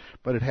doesn't,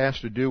 but it has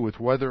to do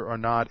with whether or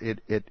not it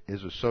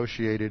is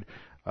associated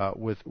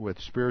with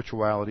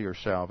spirituality or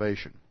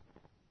salvation.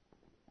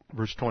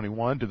 Verse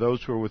 21, to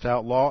those who are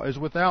without law is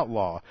without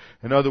law.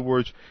 In other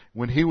words,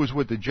 when he was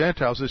with the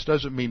Gentiles, this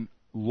doesn't mean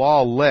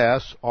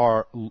lawless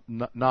or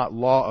not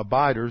law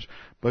abiders,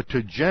 but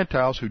to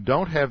Gentiles who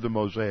don't have the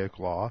Mosaic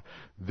law,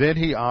 then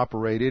he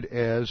operated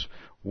as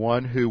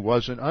one who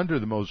wasn't under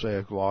the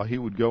Mosaic law. He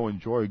would go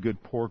enjoy a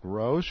good pork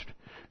roast.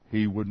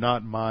 He would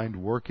not mind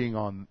working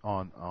on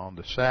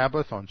the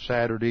Sabbath, on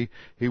Saturday.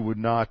 He would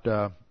not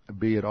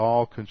be at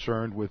all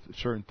concerned with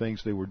certain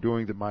things they were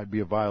doing that might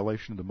be a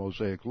violation of the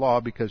Mosaic law,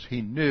 because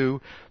he knew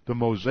the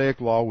Mosaic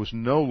law was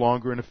no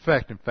longer in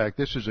effect. In fact,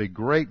 this is a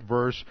great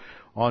verse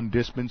on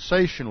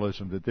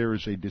dispensationalism, that there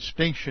is a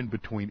distinction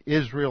between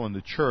Israel and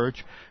the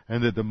church,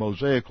 and that the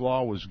Mosaic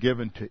law was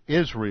given to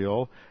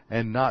Israel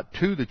and not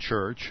to the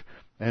church,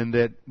 and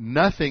that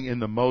nothing in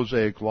the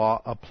Mosaic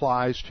law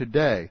applies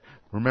today.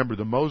 Remember,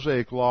 the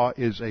Mosaic Law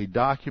is a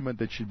document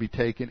that should be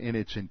taken in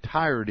its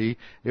entirety.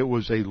 It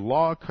was a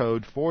law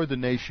code for the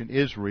nation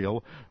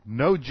Israel.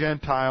 No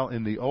Gentile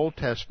in the Old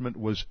Testament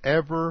was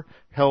ever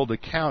held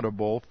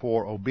accountable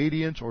for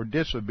obedience or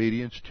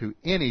disobedience to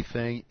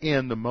anything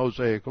in the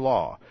Mosaic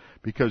Law,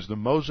 because the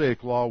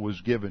Mosaic Law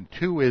was given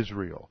to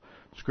Israel.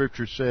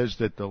 Scripture says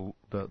that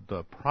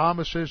the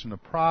promises and the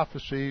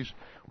prophecies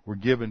were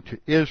given to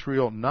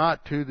Israel,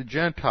 not to the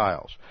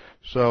Gentiles.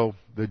 So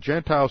the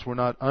Gentiles were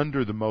not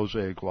under the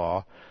Mosaic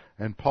law,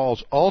 and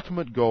Paul's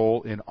ultimate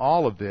goal in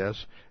all of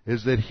this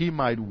is that he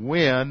might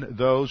win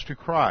those to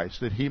Christ,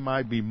 that he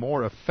might be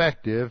more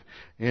effective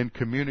in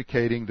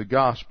communicating the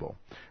gospel.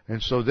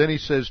 And so then he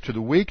says, to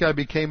the weak I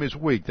became as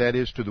weak. That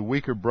is, to the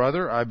weaker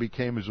brother, I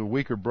became as a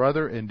weaker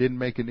brother and didn't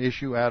make an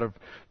issue out of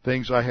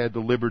things I had the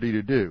liberty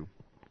to do.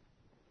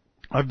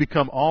 I've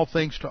become all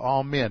things to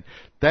all men.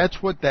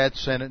 That's what that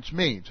sentence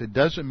means. It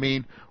doesn't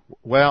mean,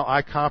 well,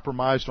 I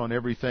compromised on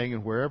everything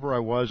and wherever I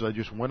was, I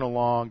just went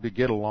along to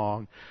get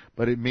along.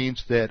 But it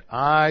means that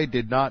I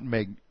did not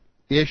make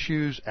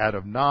issues out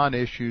of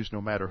non-issues,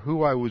 no matter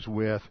who I was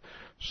with,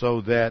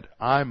 so that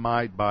I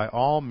might by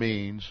all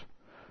means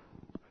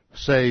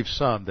save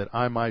some, that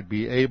I might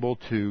be able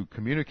to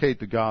communicate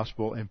the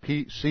gospel and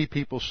see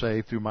people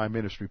saved through my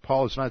ministry.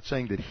 Paul is not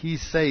saying that he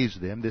saves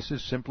them. This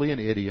is simply an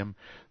idiom,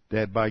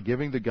 that by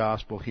giving the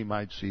gospel he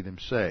might see them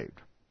saved.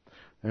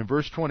 And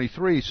verse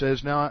 23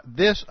 says, now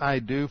this I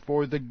do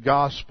for the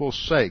gospel's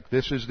sake.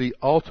 This is the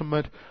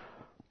ultimate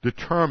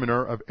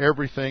determiner of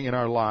everything in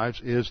our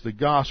lives, is the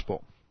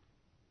gospel.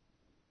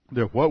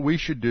 That what we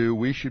should do,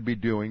 we should be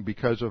doing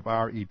because of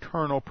our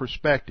eternal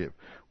perspective.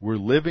 We're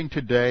living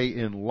today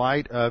in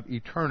light of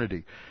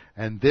eternity.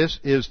 And this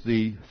is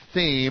the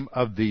theme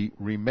of the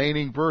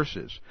remaining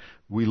verses.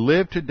 We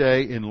live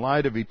today in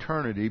light of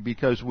eternity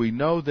because we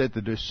know that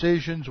the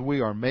decisions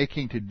we are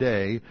making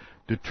today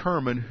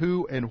determine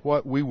who and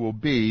what we will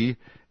be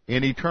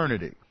in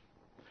eternity.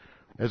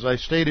 As I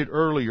stated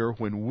earlier,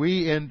 when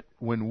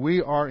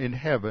we are in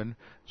heaven,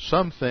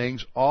 some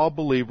things all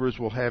believers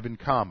will have in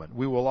common.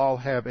 We will all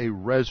have a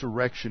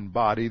resurrection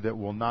body that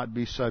will not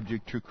be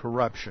subject to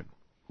corruption.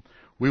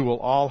 We will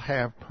all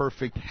have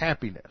perfect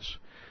happiness.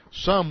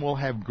 Some will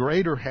have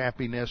greater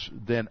happiness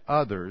than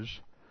others,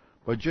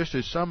 but just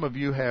as some of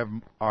you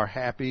are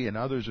happy and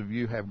others of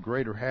you have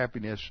greater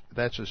happiness,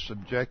 that's a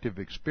subjective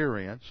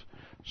experience,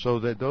 so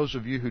that those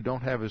of you who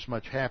don't have as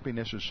much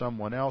happiness as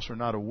someone else are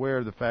not aware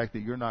of the fact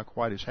that you're not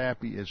quite as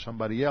happy as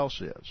somebody else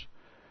is.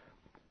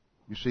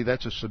 You see,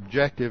 that's a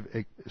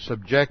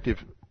subjective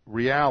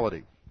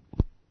reality.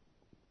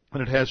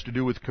 And it has to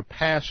do with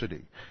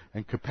capacity.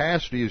 And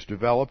capacity is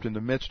developed in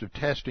the midst of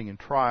testing and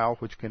trial,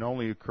 which can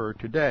only occur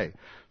today.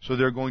 So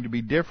there are going to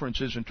be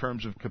differences in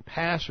terms of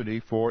capacity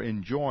for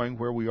enjoying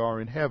where we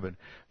are in heaven.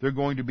 There are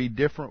going to be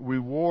different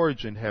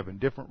rewards in heaven,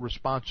 different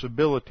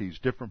responsibilities,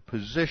 different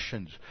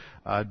positions,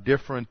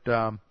 different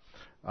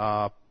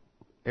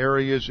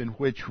areas in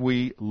which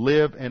we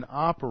live and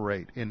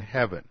operate in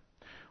heaven.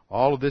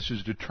 All of this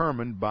is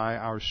determined by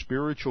our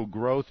spiritual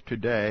growth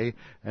today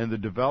and the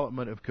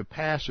development of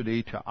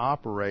capacity to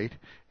operate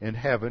in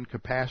heaven,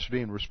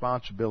 capacity and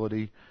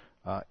responsibility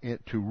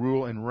to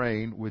rule and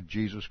reign with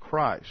Jesus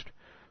Christ.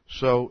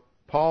 So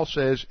Paul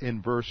says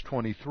in verse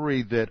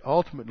 23 that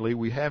ultimately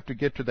we have to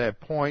get to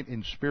that point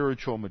in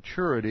spiritual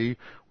maturity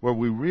where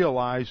we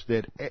realize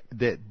that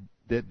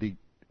the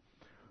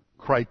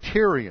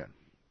criterion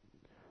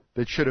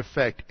that should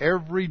affect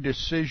every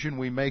decision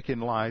we make in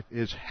life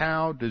is,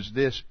 how does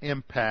this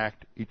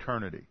impact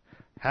eternity?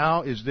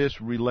 How is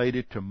this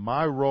related to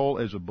my role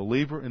as a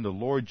believer in the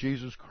Lord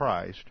Jesus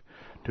Christ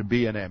to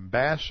be an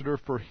ambassador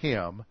for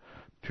Him,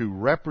 to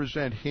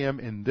represent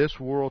Him in this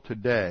world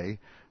today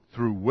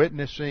through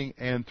witnessing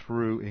and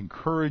through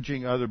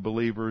encouraging other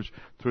believers,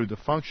 through the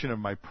function of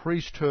my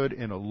priesthood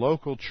in a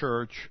local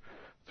church,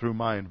 through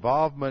my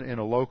involvement in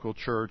a local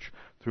church,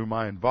 through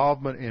my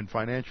involvement in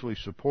financially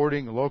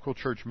supporting local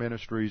church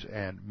ministries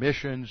and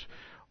missions.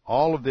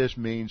 All of this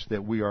means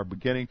that we are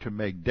beginning to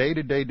make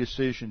day-to-day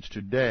decisions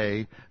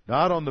today,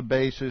 not on the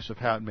basis of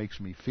how it makes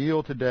me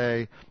feel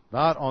today,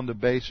 not on the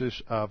basis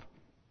of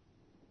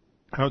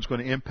how it's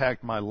going to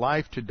impact my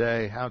life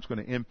today, how it's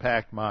going to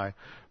impact my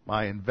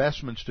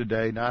investments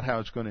today, not how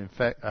it's going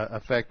to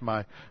affect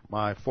my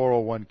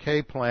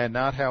 401k plan,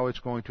 not how it's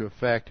going to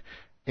affect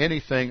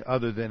anything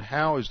other than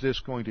how is this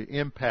going to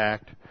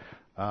impact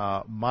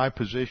my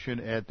position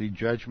at the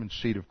judgment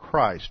seat of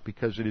Christ,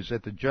 because it is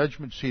at the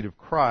judgment seat of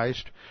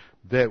Christ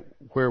that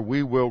where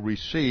we will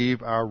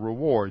receive our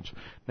rewards.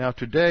 Now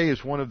today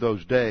is one of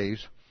those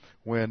days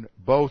when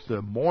both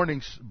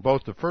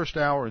the first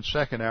hour and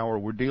second hour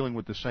we're dealing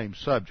with the same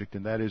subject,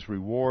 and that is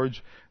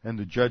rewards and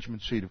the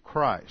judgment seat of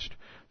Christ.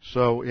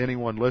 So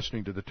anyone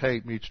listening to the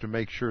tape needs to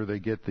make sure they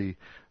get the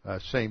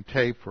same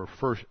tape for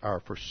 2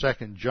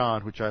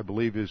 John, which I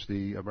believe is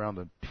around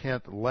the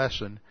 10th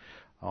lesson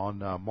on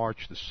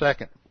March the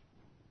 2nd.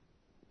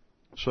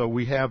 So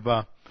we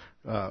have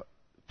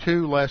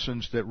two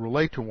lessons that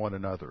relate to one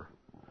another.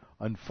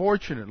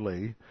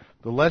 Unfortunately,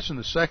 the lesson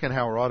the second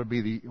hour ought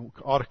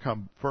to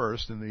come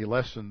first, and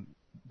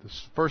the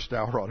first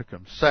hour ought to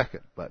come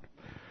second. But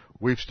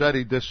we've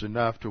studied this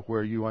enough to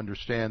where you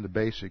understand the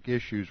basic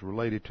issues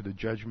related to the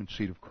judgment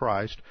seat of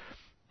Christ,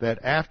 that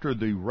after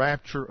the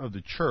rapture of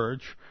the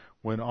church,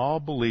 when all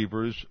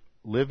believers,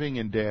 living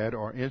and dead,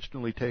 are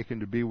instantly taken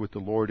to be with the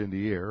Lord in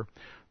the air,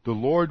 the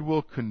Lord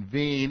will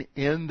convene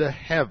in the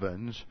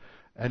heavens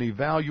an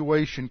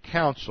evaluation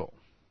council,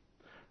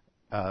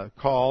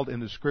 called in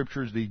the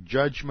Scriptures the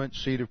judgment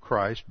seat of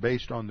Christ,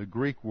 based on the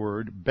Greek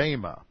word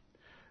bema.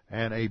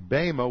 And a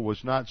bema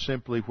was not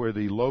simply where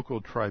the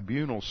local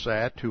tribunal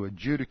sat to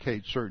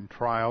adjudicate certain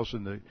trials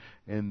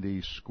in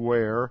the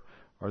square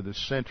or the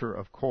center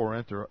of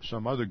Corinth or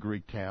some other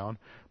Greek town,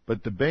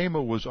 but the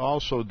bema was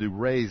also the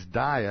raised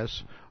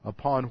dais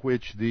upon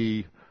which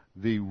the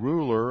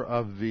ruler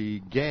of the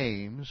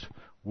games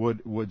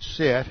would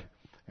sit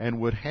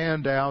and would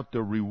hand out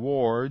the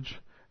rewards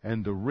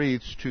and the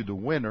wreaths to the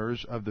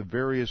winners of the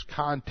various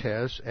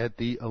contests at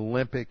the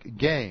Olympic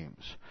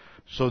Games.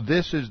 So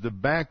this is the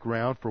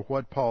background for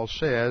what Paul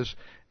says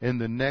in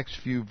the next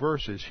few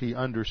verses. He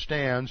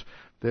understands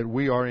that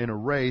we are in a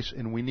race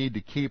and we need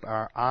to keep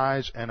our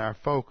eyes and our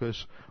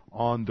focus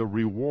on the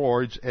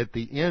rewards at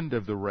the end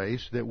of the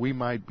race, that we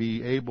might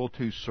be able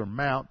to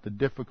surmount the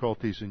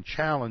difficulties and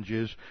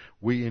challenges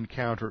we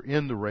encounter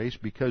in the race,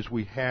 because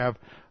we have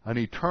an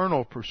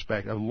eternal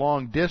perspective, a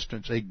long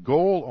distance, a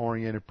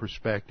goal-oriented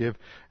perspective,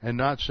 and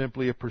not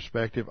simply a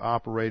perspective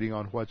operating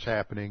on what's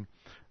happening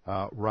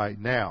right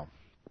now.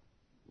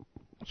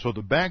 So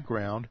the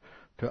background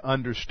to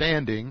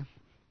understanding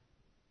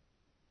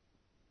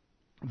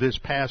this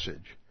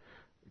passage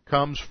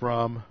comes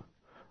from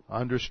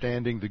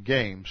understanding the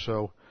game.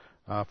 So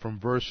from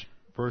verse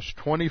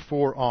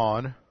 24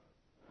 on,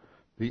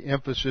 the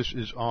emphasis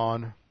is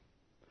on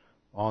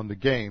the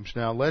games.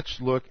 Now let's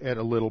look at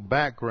a little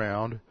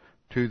background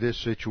to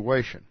this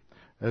situation.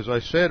 As I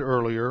said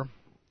earlier,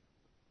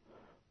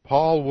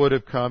 Paul would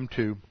have come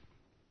to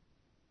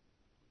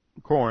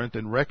Corinth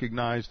and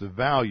recognized the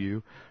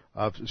value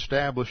of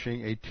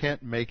establishing a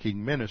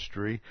tent-making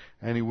ministry,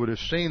 and he would have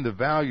seen the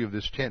value of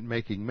this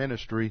tent-making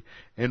ministry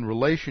in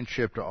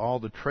relationship to all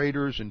the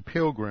traders and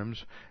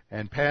pilgrims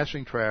and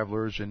passing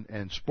travelers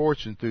and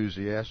sports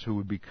enthusiasts who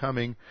would be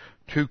coming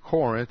to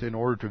Corinth in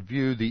order to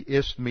view the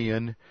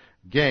Isthmian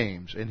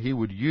Games, and he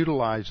would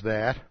utilize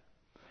that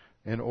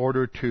in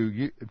order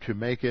to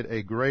make it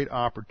a great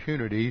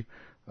opportunity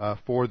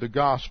for the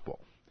gospel.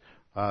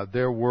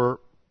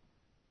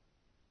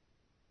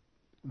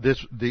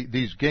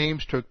 These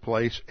games took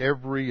place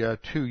every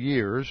 2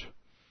 years,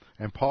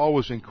 and Paul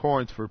was in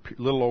Corinth for a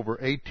little over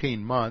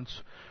 18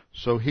 months,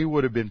 so he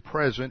would have been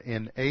present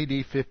in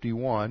AD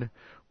 51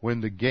 when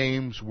the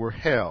games were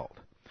held.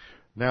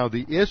 Now,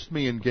 the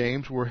Isthmian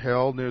Games were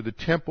held near the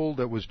temple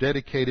that was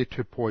dedicated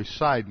to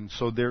Poseidon,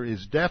 so there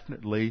is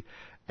definitely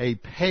a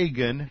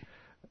pagan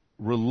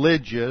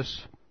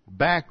religious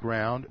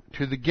background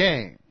to the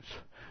games.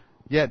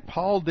 Yet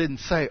Paul didn't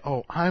say,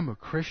 oh, I'm a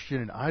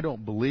Christian and I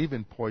don't believe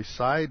in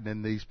Poseidon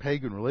and these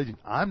pagan religions.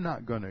 I'm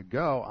not going to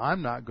go.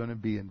 I'm not going to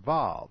be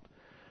involved.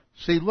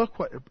 See, look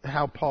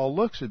how Paul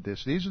looks at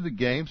this. These are the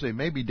games. They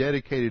may be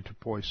dedicated to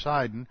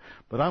Poseidon,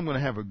 but I'm going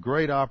to have a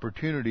great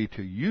opportunity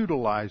to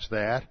utilize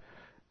that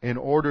in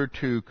order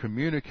to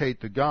communicate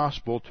the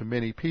gospel to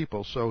many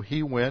people. So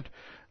he went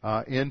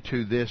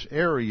into this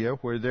area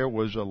where there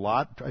was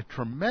a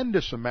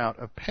tremendous amount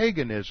of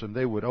paganism.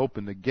 They would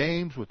open the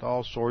games with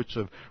all sorts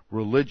of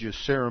religious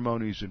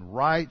ceremonies and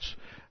rites,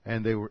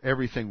 and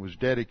everything was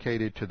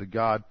dedicated to the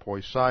god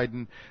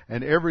Poseidon,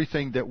 and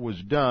everything that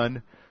was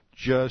done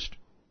just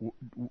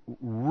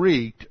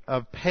reeked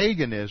of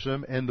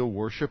paganism and the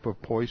worship of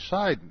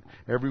Poseidon.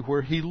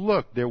 Everywhere he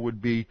looked, there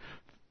would be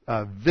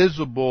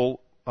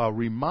visible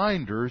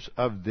reminders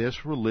of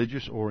this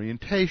religious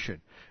orientation.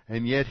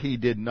 And yet he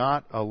did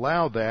not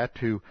allow that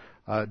to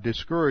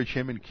discourage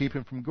him and keep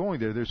him from going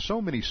there. There's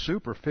so many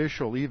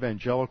superficial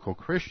evangelical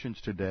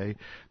Christians today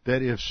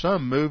that if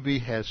some movie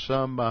has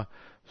some a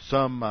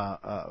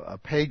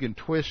pagan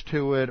twist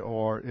to it,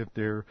 or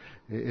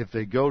if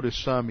they go to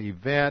some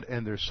event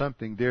and there's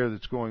something there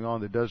that's going on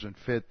that doesn't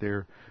fit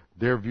their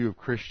view of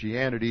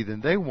Christianity,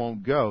 then they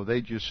won't go. They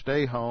just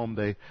stay home.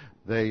 They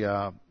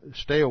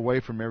stay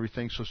away from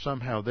everything, so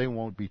somehow they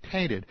won't be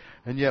tainted.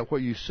 And yet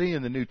what you see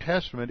in the New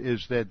Testament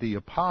is that the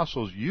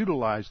apostles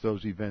utilized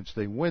those events.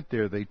 They went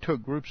there. They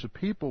took groups of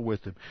people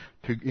with them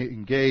to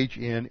engage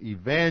in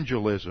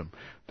evangelism.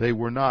 They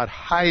were not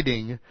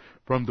hiding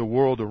from the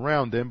world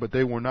around them, but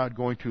they were not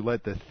going to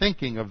let the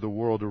thinking of the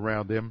world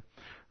around them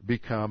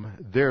become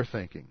their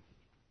thinking.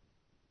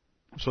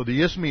 So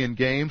the Isthmian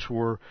Games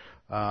were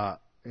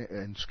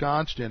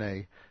ensconced in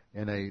an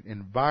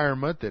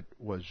environment that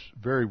was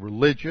very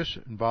religious,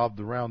 involved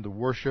around the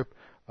worship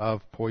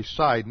of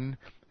Poseidon.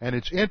 And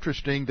it's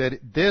interesting that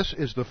this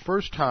is the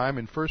first time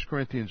in 1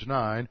 Corinthians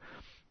 9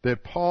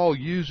 that Paul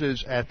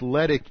uses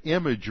athletic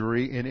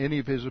imagery in any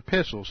of his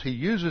epistles. He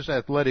uses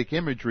athletic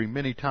imagery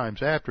many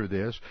times after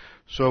this,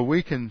 so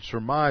we can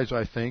surmise,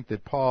 I think,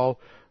 that Paul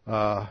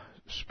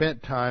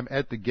spent time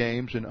at the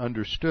games and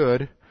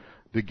understood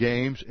the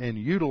games and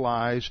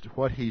utilized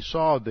what he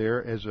saw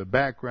there as a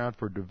background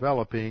for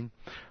developing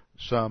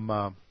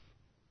some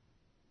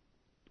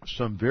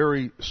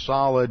very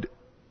solid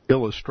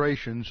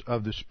illustrations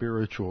of the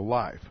spiritual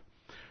life.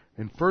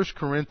 In 1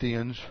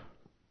 Corinthians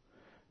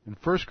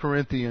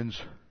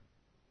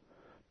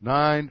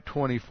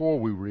 9:24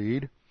 we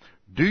read,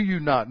 "Do you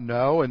not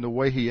know?" And the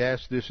way he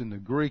asked this in the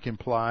Greek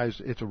implies,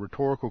 it's a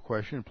rhetorical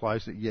question,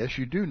 implies that yes,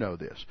 you do know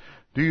this.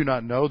 "Do you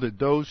not know that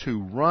those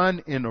who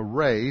run in a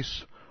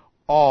race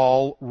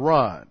all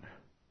run,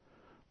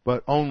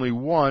 but only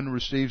one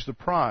receives the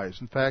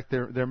prize?" In fact,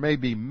 there may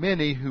be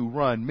many who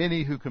run,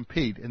 many who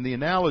compete. And the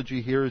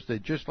analogy here is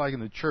that just like in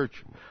the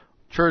church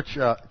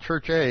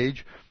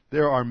age,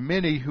 there are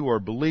many who are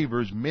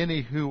believers,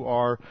 many who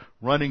are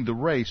running the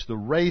race. The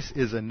race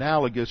is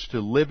analogous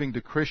to living the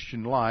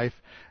Christian life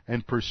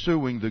and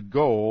pursuing the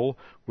goal,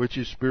 which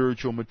is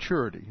spiritual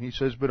maturity. He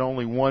says, but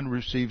only one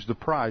receives the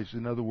prize.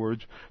 In other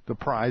words, the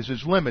prize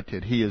is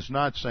limited. He is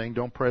not saying,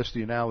 don't press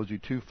the analogy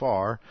too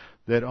far,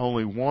 that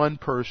only one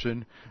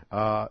person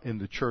in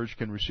the church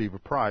can receive a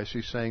prize.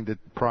 He's saying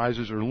that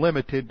prizes are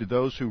limited to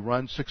those who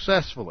run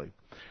successfully.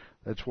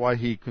 That's why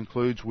he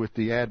concludes with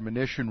the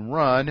admonition,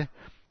 run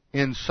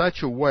in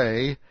such a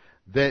way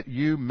that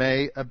you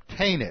may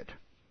obtain it.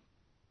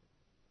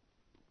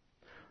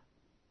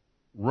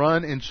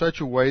 Run in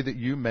such a way that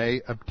you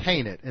may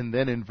obtain it. And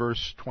then in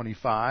verse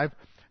 25,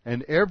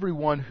 and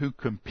everyone who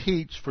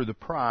competes for the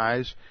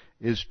prize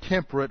is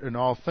temperate in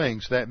all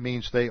things. That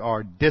means they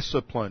are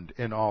disciplined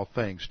in all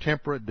things.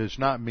 Temperate does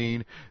not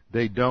mean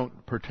they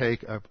don't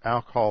partake of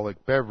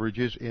alcoholic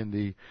beverages in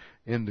the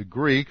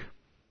Greek.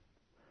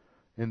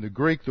 In the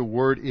Greek, the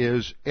word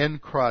is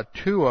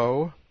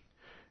enkrateuo,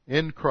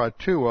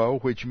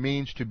 which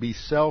means to be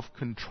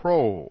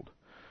self-controlled.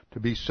 To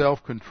be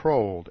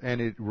self-controlled.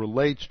 And it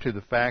relates to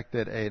the fact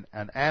that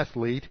an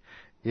athlete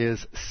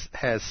has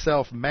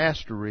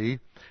self-mastery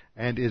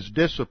and is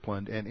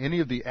disciplined. And any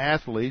of the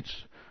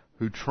athletes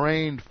who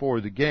trained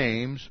for the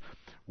games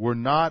were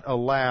not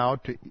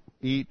allowed to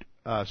eat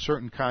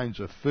certain kinds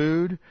of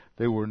food.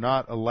 They were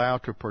not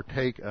allowed to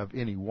partake of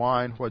any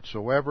wine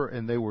whatsoever,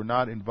 and they were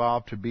not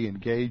involved to be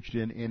engaged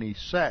in any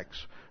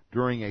sex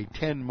during a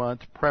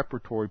 10-month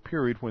preparatory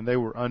period when they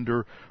were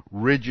under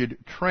rigid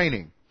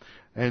training.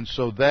 And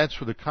so that's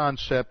for the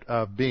concept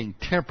of being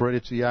temperate.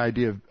 It's the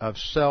idea of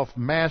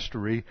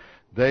self-mastery.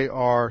 They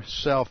are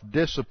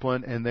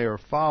self-disciplined, and they are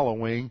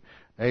following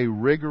a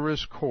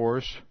rigorous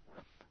course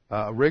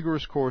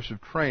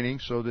of training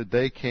so that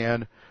they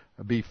can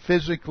be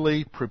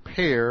physically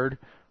prepared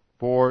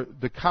for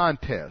the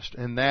contest.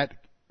 And that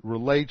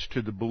relates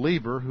to the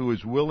believer who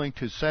is willing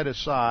to set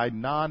aside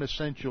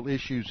non-essential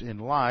issues in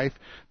life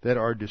that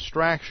are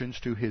distractions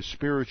to his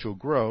spiritual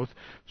growth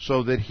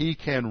so that he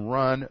can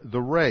run the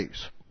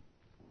race.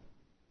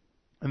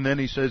 And then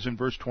he says in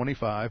verse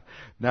 25,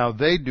 now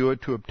they do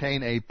it to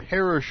obtain a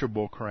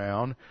perishable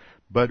crown,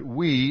 but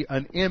we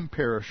an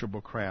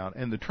imperishable crown.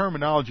 And the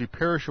terminology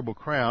perishable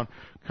crown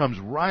comes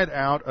right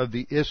out of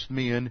the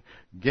Isthmian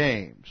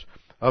Games.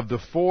 Of the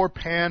 4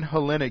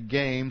 Pan-Hellenic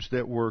Games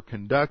that were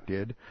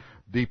conducted,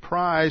 the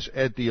prize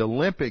at the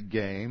Olympic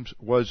Games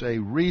was a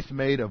wreath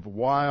made of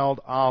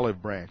wild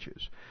olive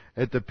branches.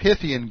 At the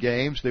Pythian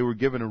Games, they were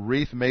given a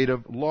wreath made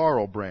of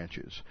laurel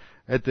branches.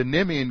 At the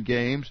Nemean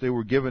Games, they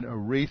were given a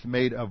wreath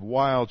made of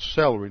wild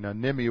celery. Now,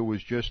 Nemea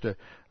was just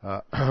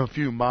a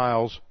few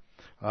miles,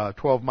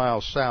 12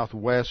 miles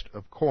southwest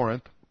of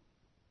Corinth.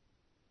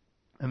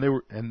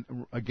 And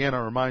again,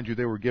 I remind you,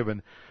 they were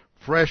given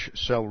fresh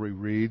celery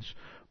wreaths.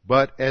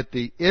 But at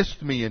the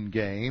Isthmian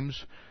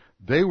Games,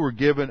 they were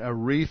given a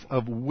wreath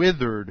of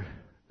withered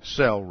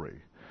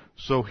celery.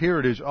 So here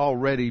it is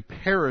already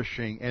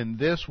perishing, and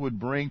this would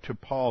bring to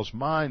Paul's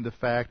mind the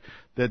fact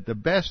that the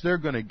best they're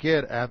going to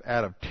get out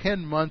of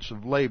 10 months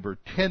of labor,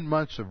 10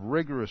 months of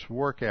rigorous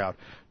workout,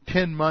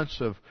 10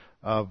 months of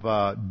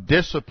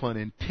discipline,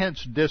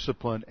 intense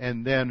discipline,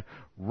 and then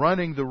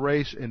running the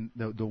race in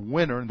the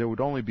winner, and there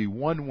would only be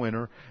one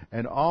winner,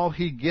 and all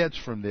he gets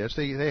from this,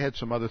 they had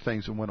some other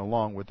things that went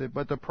along with it,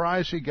 but the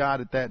prize he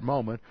got at that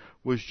moment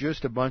was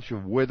just a bunch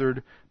of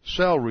withered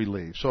celery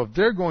leaves. So if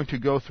they're going to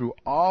go through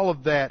all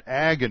of that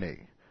agony,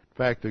 in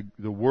fact,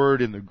 the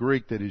word in the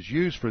Greek that is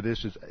used for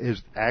this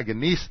is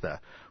agonista,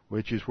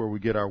 which is where we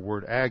get our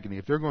word agony.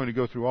 If they're going to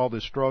go through all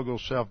this struggle,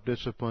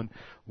 self-discipline,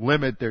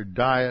 limit their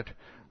diet,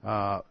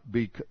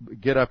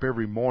 get up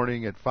every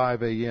morning at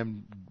 5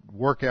 a.m.,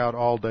 work out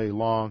all day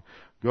long,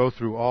 go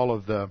through all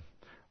of the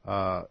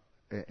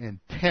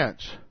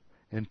intense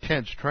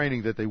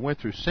training that they went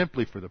through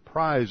simply for the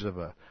prize of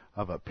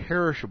a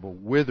perishable,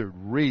 withered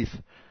wreath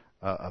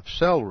of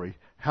celery,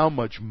 how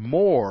much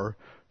more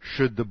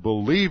should the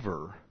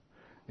believer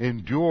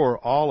endure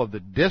all of the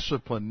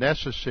discipline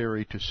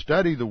necessary to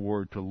study the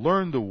Word, to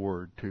learn the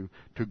Word,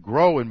 to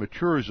grow and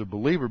mature as a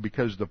believer,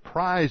 because the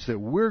prize that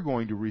we're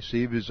going to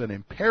receive is an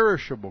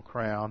imperishable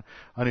crown,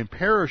 an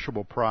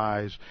imperishable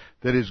prize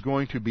that is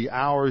going to be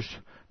ours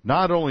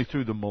not only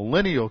through the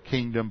millennial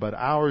kingdom, but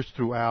ours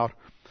throughout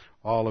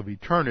all of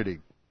eternity.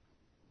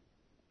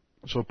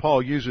 So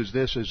Paul uses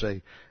this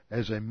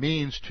as a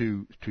means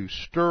to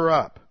stir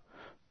up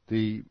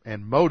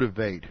and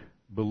motivate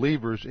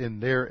believers in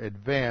their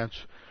advance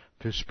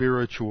to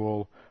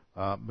spiritual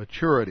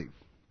maturity.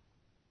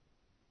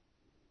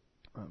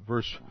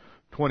 Verse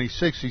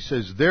 26, he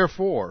says,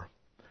 "Therefore,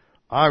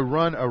 I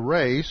run a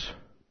race,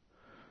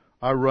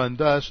 I run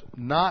thus,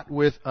 not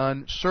with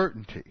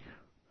uncertainty."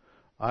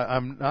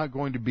 I'm not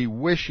going to be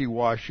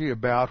wishy-washy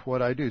about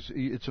what I do.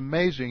 It's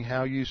amazing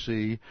how you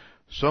see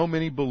so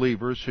many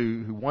believers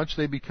who once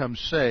they become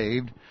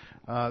saved,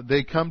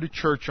 they come to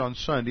church on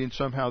Sunday, and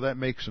somehow that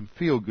makes them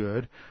feel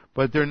good,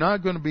 but they're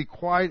not going to be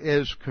quite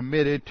as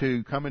committed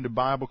to coming to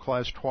Bible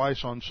class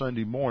twice on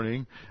Sunday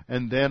morning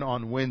and then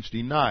on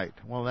Wednesday night.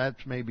 Well,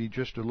 that's maybe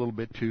just a little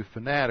bit too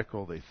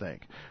fanatical, they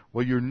think.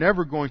 Well, you're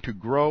never going to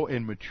grow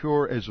and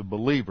mature as a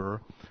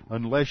believer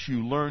unless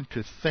you learn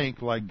to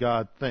think like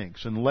God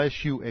thinks,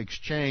 unless you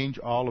exchange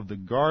all of the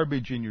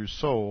garbage in your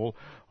soul,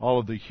 all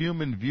of the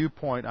human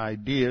viewpoint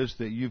ideas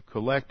that you've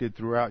collected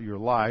throughout your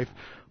life,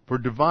 for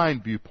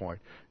divine viewpoint.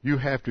 You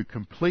have to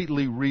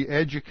completely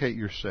re-educate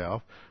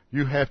yourself.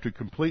 You have to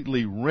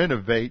completely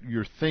renovate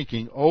your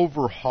thinking,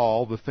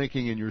 overhaul the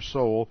thinking in your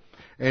soul,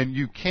 and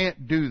you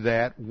can't do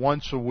that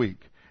once a week.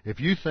 If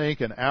you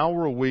think an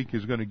hour a week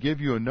is going to give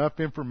you enough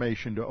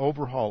information to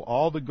overhaul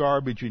all the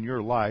garbage in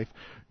your life,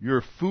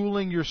 you're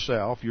fooling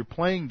yourself, you're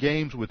playing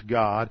games with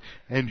God,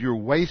 and you're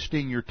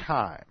wasting your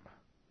time.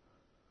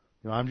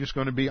 I'm just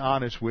going to be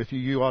honest with you.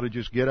 You ought to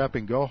just get up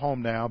and go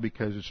home now,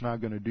 because it's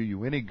not going to do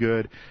you any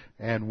good.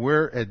 And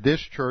at this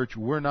church,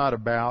 we're not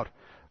about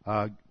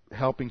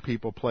helping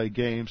people play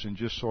games and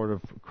just sort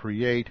of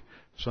create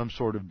some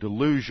sort of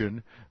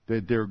delusion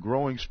that they're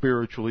growing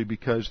spiritually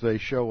because they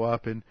show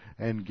up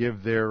and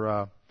give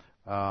their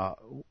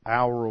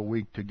hour a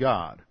week to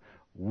God.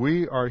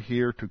 We are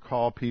here to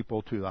call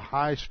people to the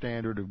high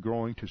standard of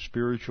growing to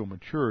spiritual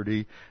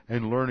maturity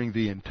and learning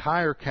the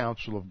entire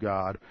counsel of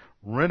God,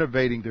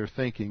 renovating their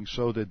thinking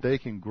so that they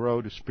can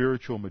grow to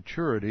spiritual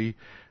maturity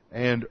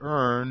and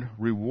earn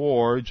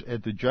rewards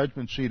at the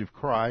judgment seat of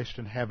Christ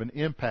and have an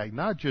impact,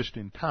 not just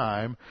in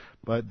time,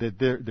 but that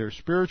their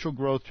spiritual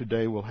growth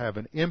today will have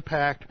an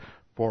impact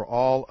for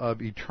all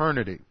of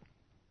eternity.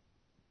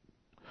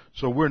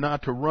 So we're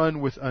not to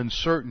run with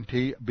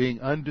uncertainty, being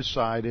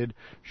undecided,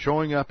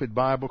 showing up at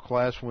Bible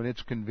class when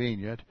it's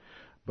convenient,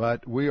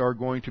 but we are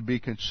going to be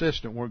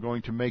consistent. We're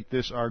going to make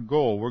this our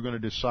goal. We're going to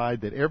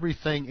decide that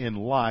everything in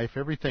life,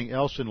 everything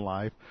else in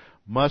life,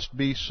 must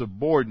be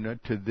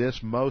subordinate to this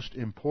most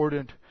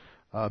important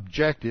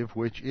objective,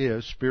 which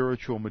is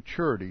spiritual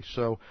maturity.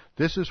 So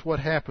this is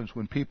what happens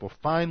when people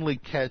finally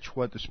catch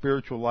what the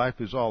spiritual life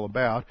is all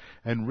about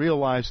and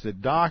realize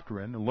that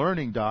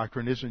learning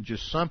doctrine isn't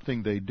just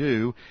something they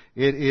do,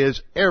 it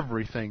is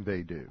everything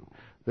they do.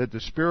 That the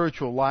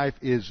spiritual life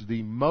is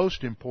the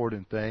most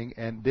important thing,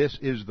 and this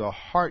is the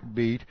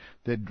heartbeat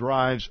that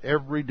drives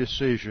every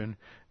decision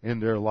in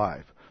their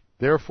life.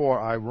 Therefore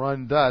I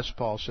run thus,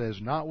 Paul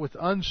says, not with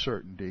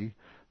uncertainty.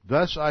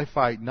 Thus I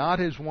fight not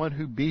as one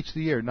who beats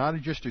the air, not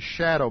as just a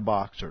shadow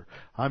boxer.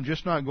 I'm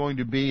just not going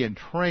to be in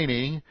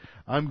training.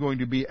 I'm going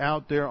to be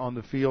out there on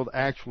the field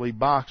actually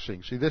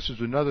boxing. See, this is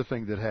another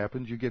thing that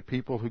happens. You get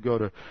people who go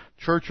to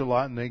church a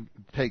lot and they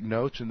take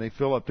notes and they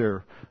fill up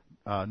their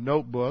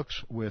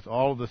notebooks with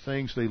all of the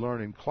things they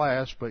learn in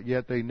class, but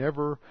yet they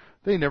never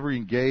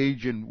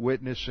engage in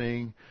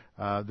witnessing.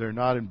 They're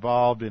not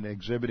involved in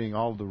exhibiting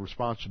all of the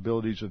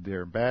responsibilities of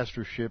their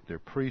ambassadorship, their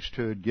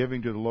priesthood,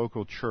 giving to the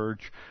local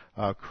church,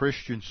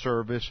 Christian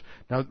service.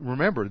 Now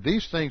remember,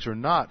 these things are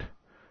not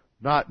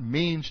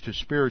means to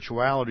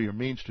spirituality or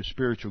means to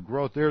spiritual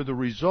growth. They're the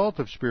result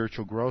of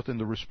spiritual growth and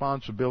the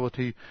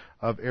responsibility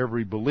of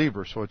every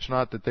believer. So it's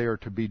not that they are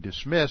to be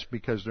dismissed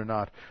because they're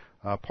not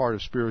part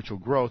of spiritual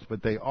growth,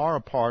 but they are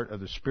a part of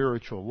the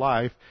spiritual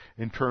life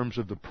in terms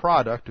of the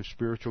product of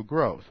spiritual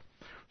growth.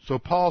 So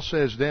Paul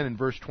says then in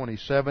verse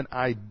 27,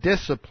 I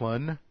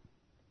discipline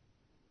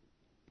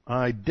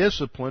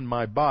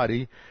my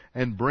body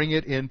and bring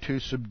it into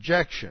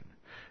subjection.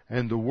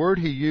 And the word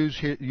he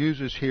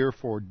uses here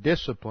for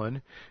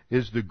discipline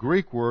is the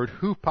Greek word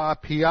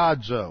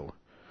hupapiazo.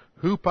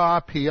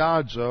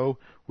 Hupapiazo,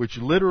 which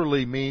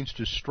literally means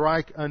to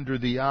strike under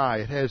the eye.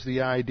 It has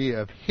the idea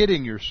of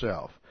hitting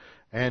yourself.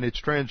 And it's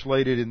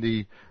translated in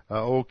the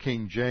Old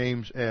King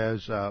James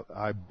as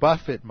I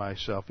buffet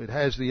myself. It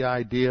has the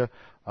idea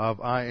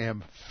of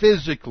I'm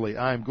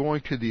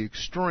going to the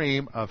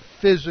extreme of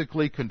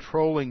physically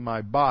controlling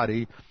my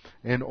body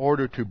in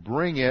order to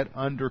bring it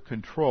under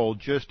control,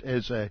 just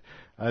as an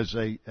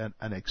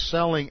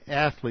excelling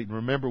athlete. And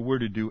remember, we're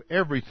to do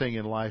everything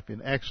in life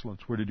in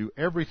excellence. We're to do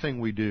everything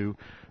we do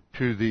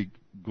to the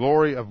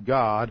glory of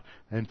God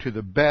and to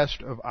the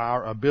best of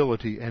our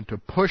ability, and to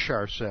push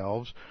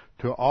ourselves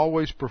to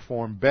always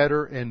perform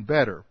better and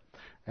better.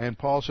 And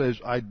Paul says,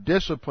 I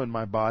discipline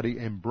my body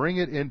and bring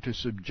it into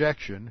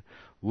subjection,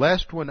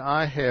 lest when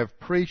I have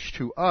preached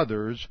to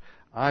others,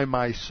 I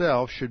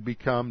myself should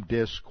become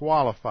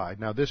disqualified.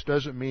 Now, this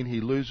doesn't mean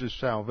he loses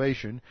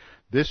salvation.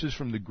 This is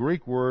from the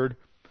Greek word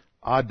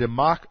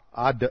adakimos,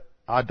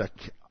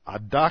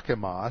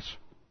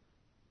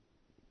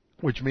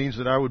 which means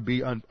that I would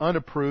be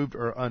unapproved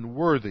or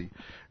unworthy.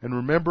 And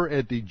remember,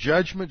 at the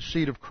judgment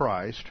seat of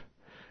Christ,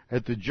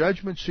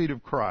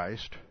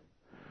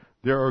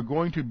 there are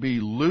going to be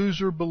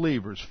loser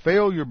believers,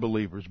 failure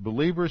believers,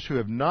 believers who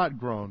have not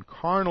grown,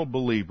 carnal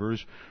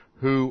believers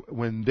who,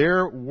 when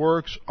their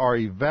works are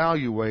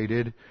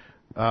evaluated,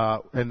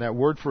 and that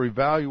word for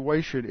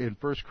evaluation in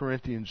 1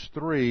 Corinthians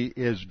 3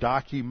 is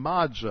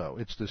dokimazo.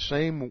 It's the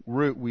same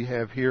root we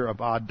have here of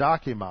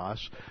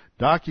adakimos.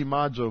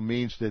 Dokimazo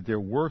means that their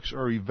works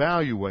are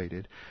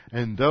evaluated,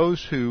 and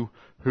those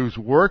whose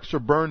works are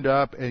burned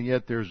up, and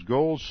yet there's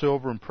gold,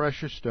 silver, and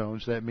precious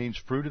stones, that means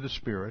fruit of the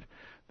Spirit,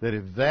 that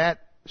if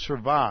that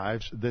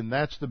survives, then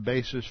that's the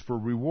basis for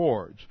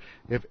rewards.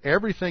 If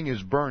everything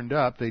is burned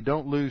up, they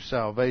don't lose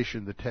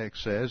salvation, the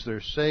text says. They're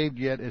saved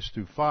yet as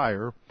through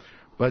fire,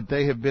 but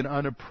they have been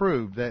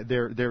unapproved. That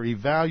their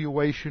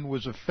evaluation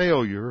was a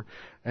failure,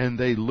 and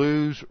they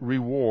lose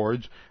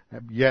rewards,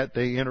 yet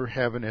they enter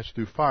heaven as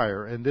through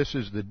fire. And this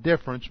is the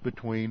difference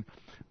between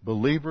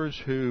believers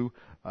who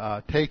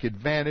take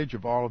advantage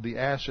of all of the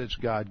assets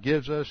God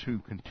gives us, who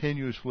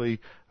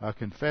continuously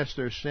confess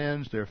their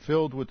sins. They're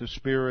filled with the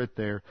Spirit.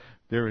 They're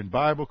in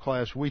Bible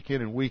class week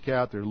in and week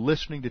out. They're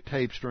listening to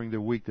tapes during the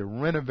week. They're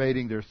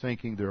renovating their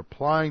thinking. They're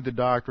applying the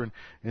doctrine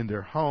in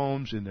their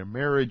homes, in their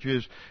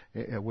marriages,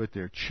 with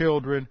their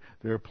children.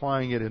 They're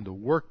applying it in the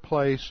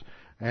workplace.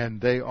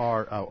 And they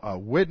are a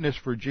witness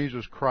for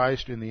Jesus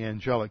Christ in the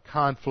angelic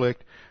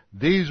conflict.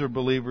 These are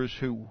believers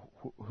who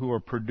are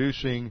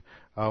producing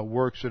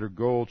works that are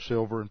gold,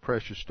 silver, and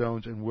precious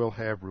stones, and will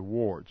have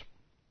rewards.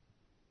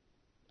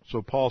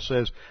 So Paul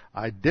says,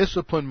 I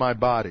discipline my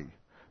body.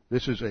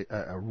 This is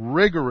a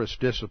rigorous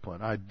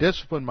discipline. I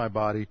discipline my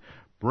body,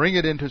 bring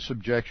it into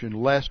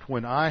subjection, lest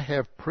when I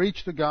have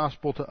preached the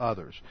gospel to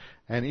others.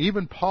 And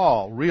even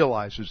Paul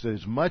realizes that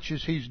as much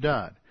as he's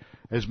done,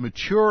 as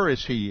mature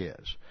as he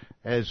is,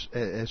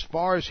 as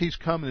far as he's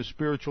come in his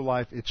spiritual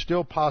life, it's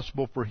still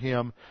possible for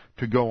him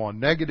to go on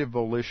negative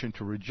volition,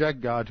 to reject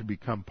God, to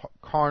become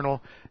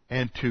carnal,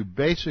 and to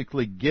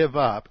basically give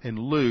up and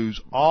lose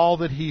all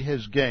that he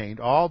has gained,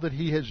 all that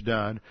he has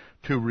done,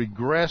 to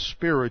regress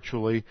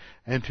spiritually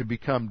and to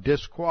become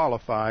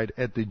disqualified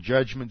at the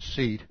judgment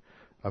seat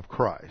of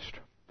Christ.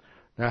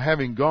 Now,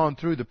 having gone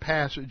through the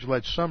passage,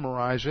 let's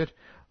summarize it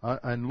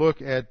and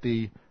look at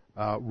the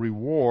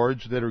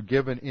rewards that are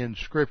given in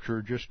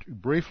Scripture. Just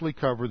briefly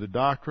cover the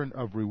doctrine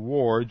of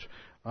rewards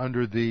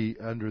under the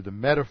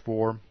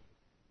metaphor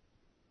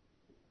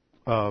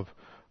of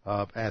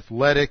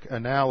athletic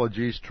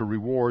analogies to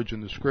rewards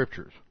in the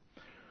Scriptures.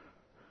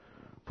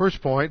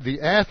 First point,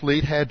 the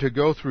athlete had to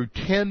go through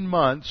 10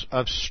 months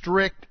of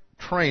strict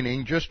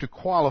training just to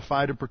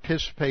qualify to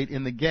participate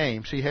in the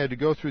games. He had to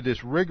go through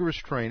this rigorous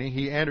training.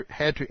 He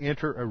had to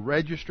enter a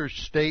registered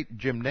state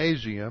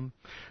gymnasium,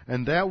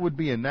 and that would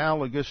be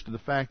analogous to the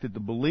fact that the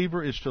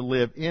believer is to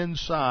live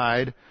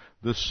inside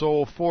the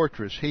soul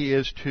fortress. He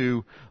is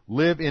to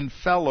live in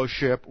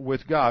fellowship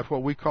with God,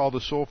 what we call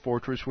the soul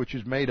fortress, which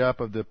is made up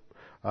of the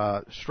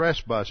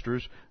stress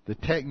busters, the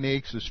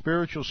techniques, the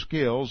spiritual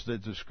skills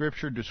that the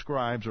Scripture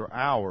describes are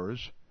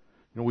ours.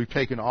 We've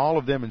taken all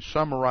of them and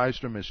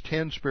summarized them as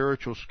 10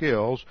 spiritual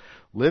skills,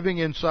 living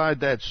inside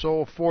that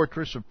soul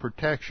fortress of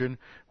protection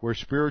where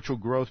spiritual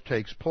growth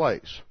takes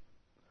place.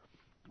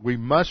 We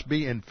must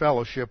be in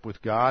fellowship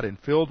with God and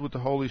filled with the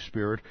Holy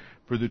Spirit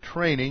for the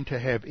training to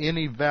have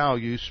any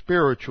value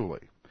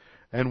spiritually.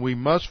 And we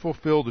must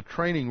fulfill the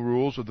training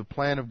rules of the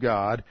plan of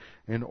God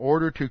in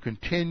order to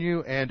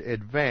continue and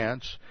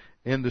advance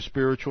in the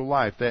spiritual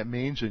life. That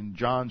means, in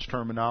John's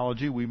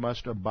terminology, we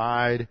must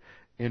abide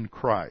in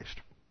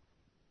Christ.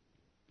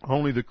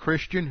 Only the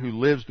Christian who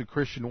lives the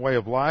Christian way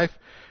of life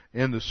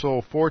in the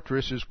soul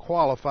fortress is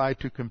qualified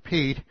to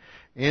compete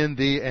in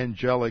the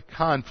angelic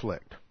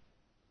conflict.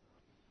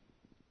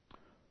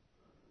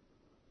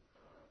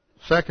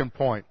 Second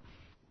point.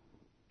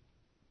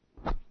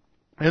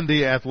 In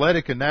the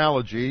athletic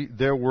analogy,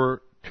 there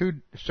were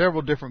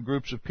several different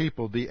groups of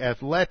people. The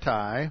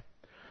athletai,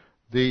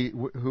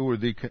 who were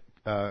the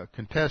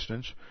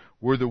contestants,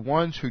 were the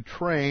ones who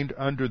trained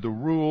under the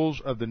rules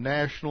of the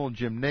National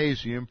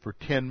Gymnasium for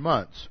 10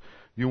 months.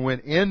 You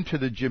went into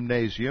the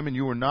gymnasium and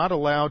you were not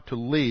allowed to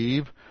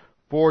leave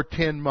for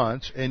 10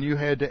 months, and you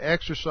had to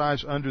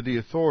exercise under the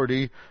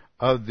authority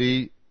of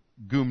the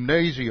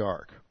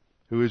gymnasiarch,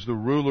 who is the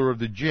ruler of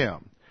the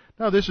gym.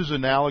 Now, this is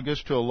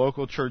analogous to a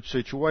local church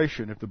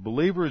situation. If the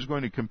believer is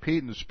going to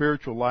compete in the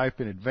spiritual life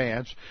in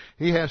advance,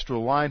 he has to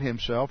align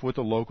himself with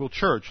a local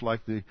church,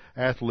 like the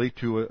athlete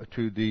to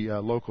the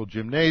local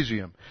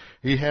gymnasium.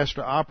 He has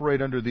to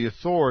operate under the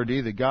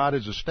authority that God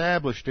has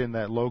established in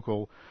that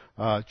local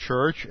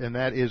church, and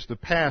that is the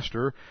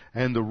pastor.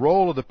 And the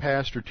role of the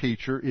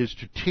pastor-teacher is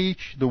to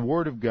teach the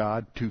Word of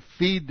God, to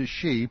feed the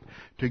sheep,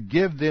 to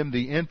give them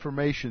the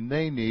information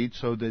they need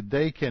so that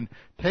they can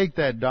take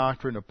that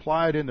doctrine,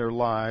 apply it in their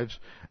lives,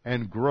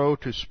 and grow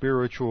to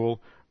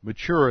spiritual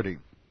maturity.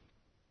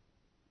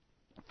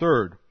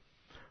 Third,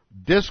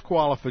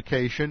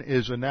 disqualification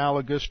is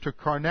analogous to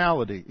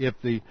carnality. If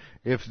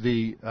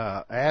the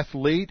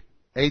athlete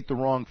ate the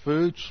wrong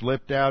food,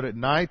 slipped out at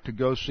night to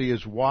go see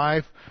his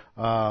wife,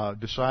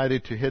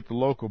 decided to hit the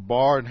local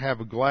bar and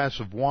have a glass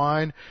of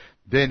wine,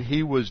 then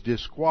he was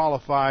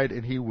disqualified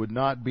and he would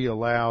not be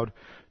allowed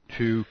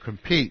to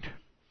compete.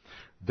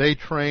 They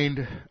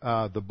trained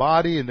the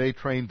body and they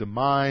trained the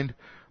mind,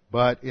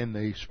 but in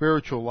the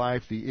spiritual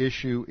life the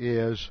issue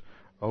is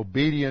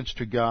obedience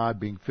to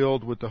God, being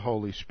filled with the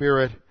Holy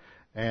Spirit,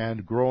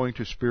 and growing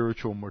to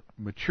spiritual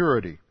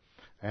maturity.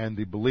 And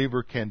the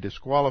believer can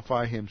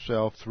disqualify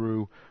himself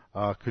through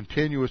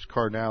continuous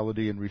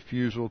carnality and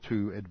refusal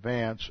to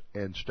advance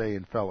and stay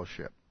in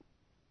fellowship.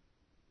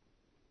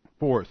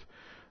 Fourth,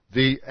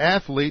 the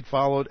athlete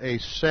followed a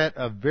set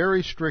of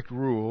very strict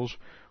rules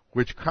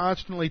which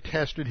constantly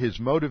tested his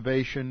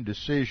motivation,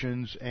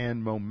 decisions,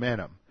 and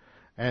momentum.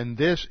 And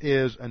this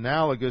is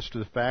analogous to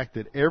the fact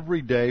that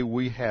every day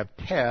we have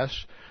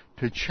tests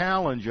to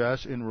challenge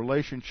us in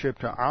relationship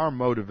to our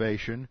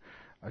motivation,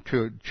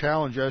 to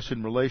challenge us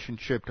in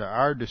relationship to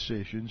our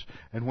decisions,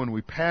 and when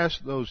we pass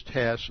those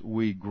tests,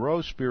 we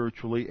grow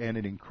spiritually and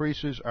it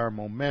increases our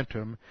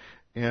momentum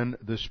in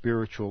the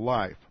spiritual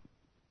life.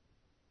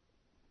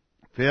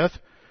 Fifth,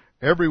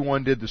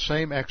 everyone did the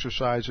same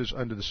exercises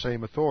under the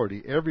same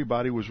authority.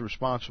 Everybody was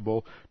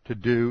responsible to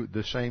do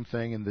the same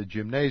thing in the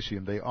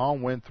gymnasium. They all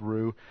went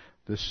through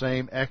the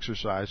same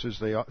exercises.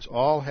 They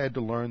all had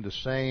to learn the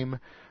same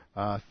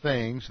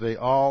things. They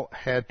all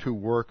had to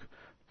work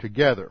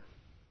together.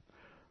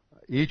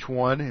 Each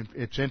one,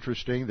 it's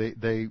interesting,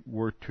 they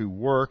were to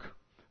work,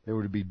 they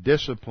were to be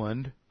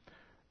disciplined,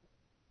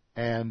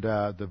 and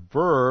the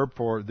verb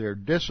for their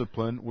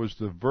discipline was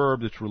the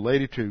verb that's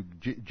related to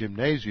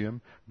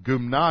gymnasium,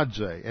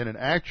 gymnaze, and it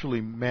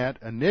actually meant,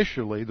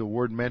 initially, the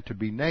word meant to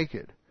be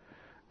naked.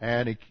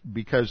 And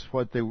because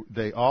what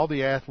all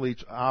the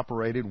athletes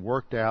operated,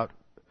 worked out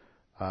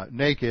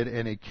naked,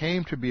 and it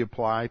came to be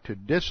applied to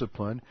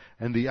discipline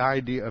and the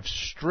idea of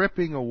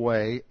stripping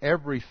away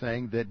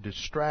everything that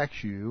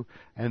distracts you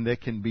and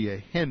that can be a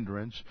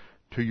hindrance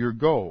to your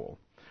goal.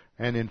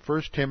 And in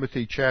 1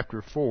 Timothy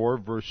chapter 4,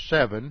 verse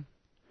 7,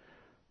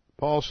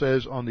 Paul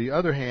says, on the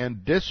other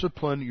hand,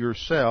 discipline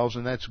yourselves,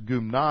 and that's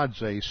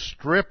gymnaze,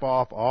 strip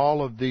off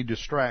all of the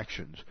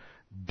distractions.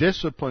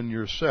 Discipline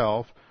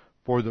yourself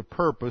for the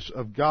purpose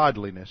of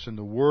godliness. And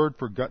the word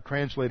for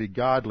translated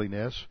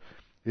godliness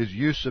is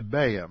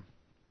eusebeia.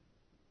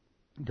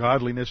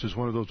 Godliness is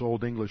one of those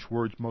Old English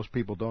words most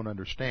people don't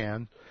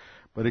understand,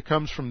 but it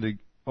comes from the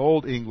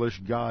Old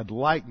English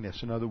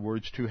God-likeness. In other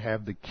words, to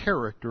have the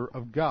character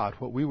of God,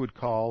 what we would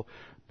call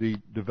the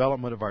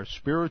development of our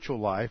spiritual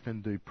life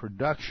and the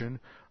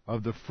production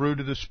of the fruit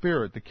of the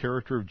Spirit, the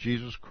character of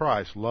Jesus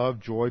Christ: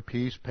 love, joy,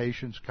 peace,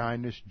 patience,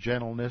 kindness,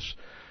 gentleness,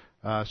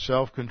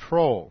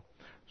 self-control.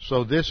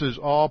 So this is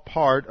all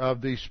part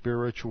of the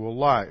spiritual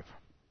life.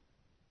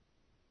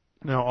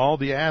 Now, all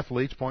the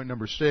athletes, point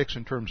number 6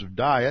 in terms of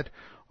diet,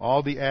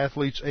 all the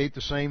athletes ate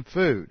the same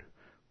food: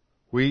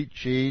 wheat,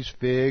 cheese,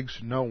 figs,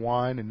 no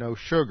wine, and no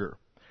sugar.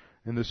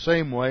 In the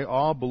same way,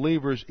 all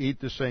believers eat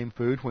the same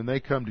food when they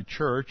come to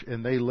church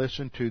and they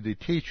listen to the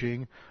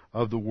teaching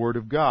of the Word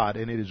of God.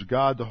 And it is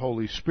God, the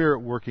Holy Spirit,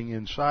 working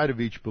inside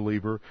of each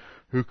believer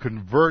who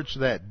converts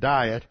that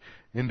diet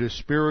into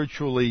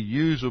spiritually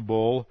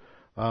usable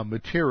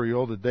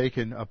material that they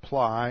can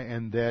apply,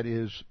 and that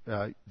is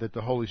that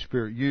the Holy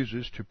Spirit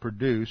uses to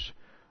produce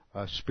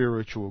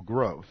spiritual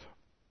growth.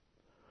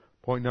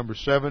 Point number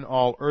 7,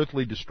 all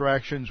earthly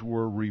distractions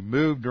were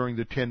removed during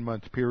the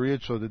 10-month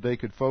period so that they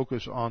could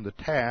focus on the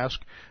task.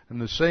 In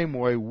the same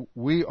way,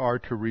 we are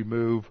to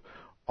remove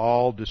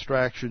all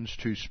distractions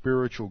to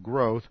spiritual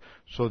growth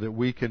so that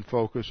we can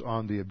focus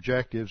on the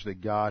objectives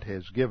that God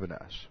has given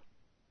us.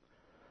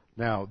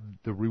 Now,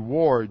 the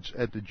rewards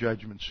at the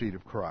judgment seat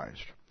of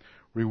Christ.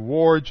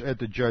 Rewards at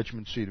the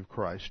judgment seat of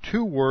Christ.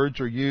 2 words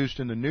are used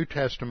in the New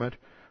Testament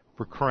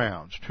for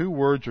crowns. 2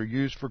 words are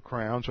used for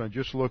crowns. I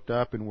just looked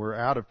up and we're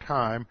out of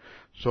time,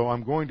 so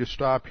I'm going to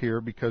stop here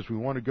because we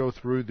want to go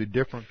through the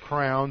different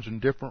crowns and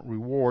different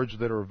rewards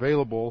that are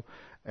available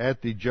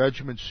at the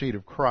judgment seat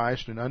of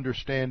Christ and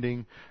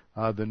understanding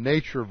the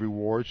nature of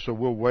rewards. So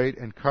we'll wait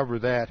and cover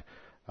that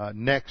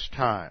next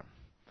time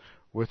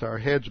with our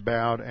heads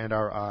bowed and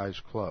our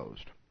eyes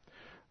closed.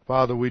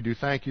 Father, we do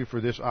thank you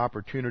for this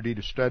opportunity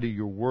to study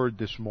your word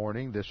this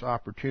morning, this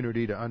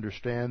opportunity to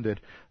understand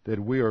that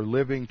we are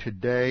living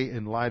today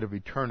in light of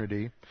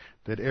eternity,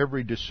 that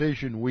every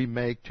decision we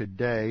make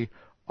today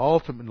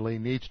ultimately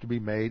needs to be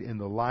made in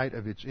the light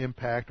of its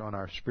impact on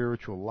our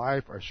spiritual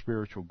life, our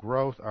spiritual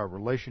growth, our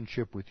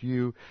relationship with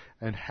you,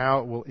 and how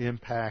it will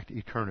impact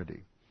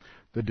eternity.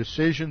 The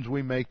decisions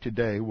we make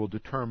today will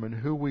determine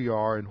who we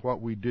are and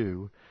what we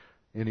do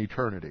in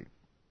eternity.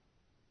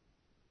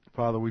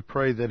 Father, we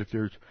pray that if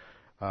there's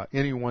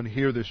anyone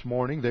here this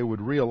morning, they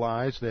would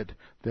realize that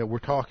we're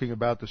talking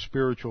about the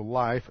spiritual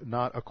life,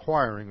 not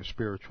acquiring a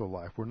spiritual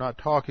life. We're not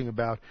talking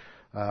about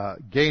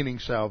gaining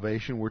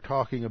salvation. We're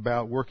talking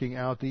about working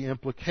out the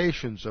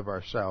implications of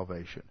our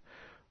salvation.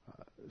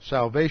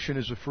 Salvation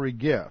is a free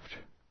gift.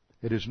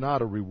 It is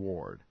not a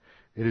reward.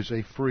 It is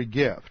a free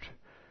gift.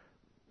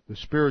 The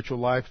spiritual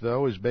life,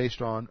 though, is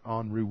based on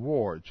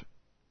rewards.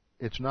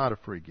 It's not a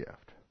free gift.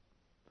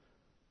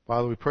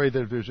 Father, we pray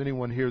that if there's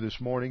anyone here this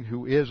morning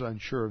who is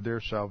unsure of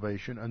their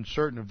salvation,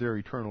 uncertain of their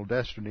eternal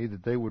destiny,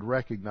 that they would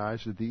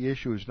recognize that the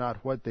issue is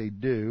not what they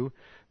do.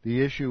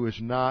 The issue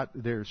is not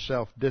their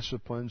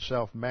self-discipline,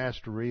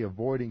 self-mastery,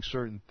 avoiding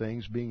certain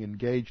things, being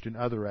engaged in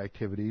other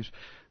activities.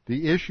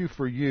 The issue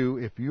for you,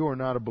 if you are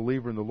not a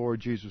believer in the Lord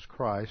Jesus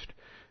Christ,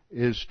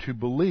 is to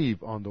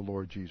believe on the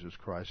Lord Jesus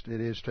Christ.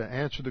 It is to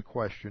answer the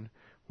question,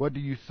 what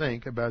do you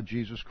think about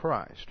Jesus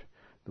Christ?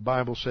 The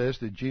Bible says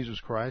that Jesus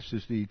Christ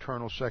is the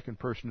eternal second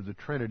person of the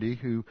Trinity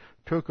who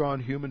took on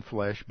human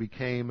flesh,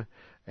 became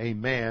a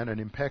man, an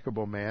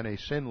impeccable man, a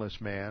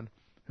sinless man,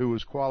 who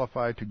was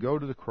qualified to go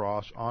to the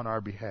cross on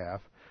our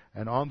behalf,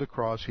 and on the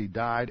cross he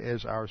died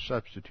as our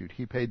substitute.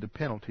 He paid the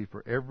penalty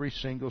for every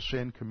single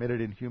sin committed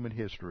in human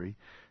history.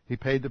 He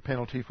paid the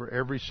penalty for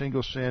every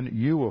single sin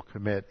you will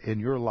commit in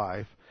your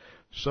life,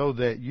 so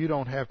that you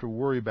don't have to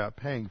worry about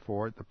paying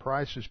for it. The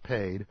price is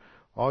paid.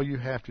 All you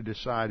have to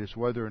decide is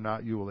whether or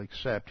not you will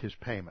accept his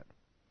payment.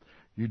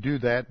 You do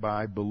that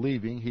by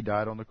believing he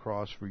died on the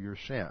cross for your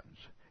sins.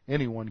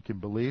 Anyone can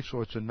believe, so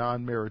it's a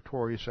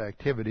non-meritorious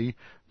activity.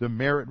 The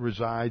merit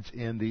resides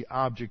in the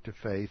object of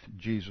faith,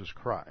 Jesus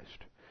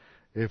Christ.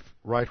 If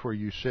right where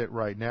you sit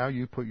right now,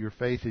 you put your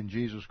faith in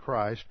Jesus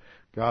Christ,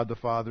 God the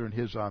Father in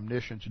his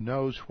omniscience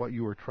knows what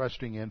you are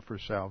trusting in for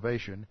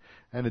salvation,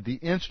 and at the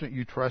instant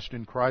you trust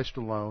in Christ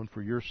alone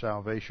for your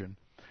salvation,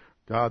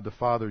 God the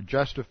Father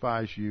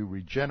justifies you,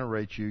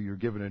 regenerates you, you're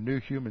given a new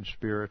human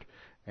spirit,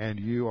 and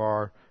you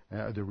are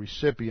the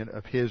recipient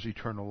of his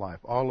eternal life.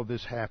 All of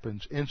this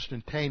happens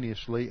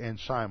instantaneously and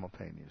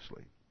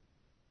simultaneously.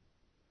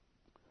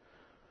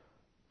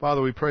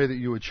 Father, we pray that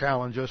you would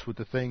challenge us with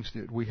the things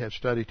that we have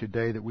studied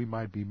today, that we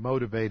might be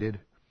motivated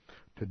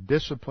to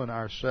discipline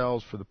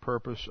ourselves for the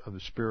purpose of the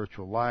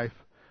spiritual life,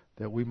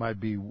 that we might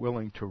be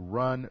willing to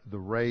run the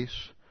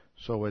race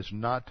so as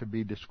not to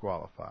be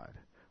disqualified.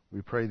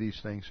 We pray these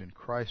things in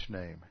Christ's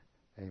name.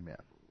 Amen.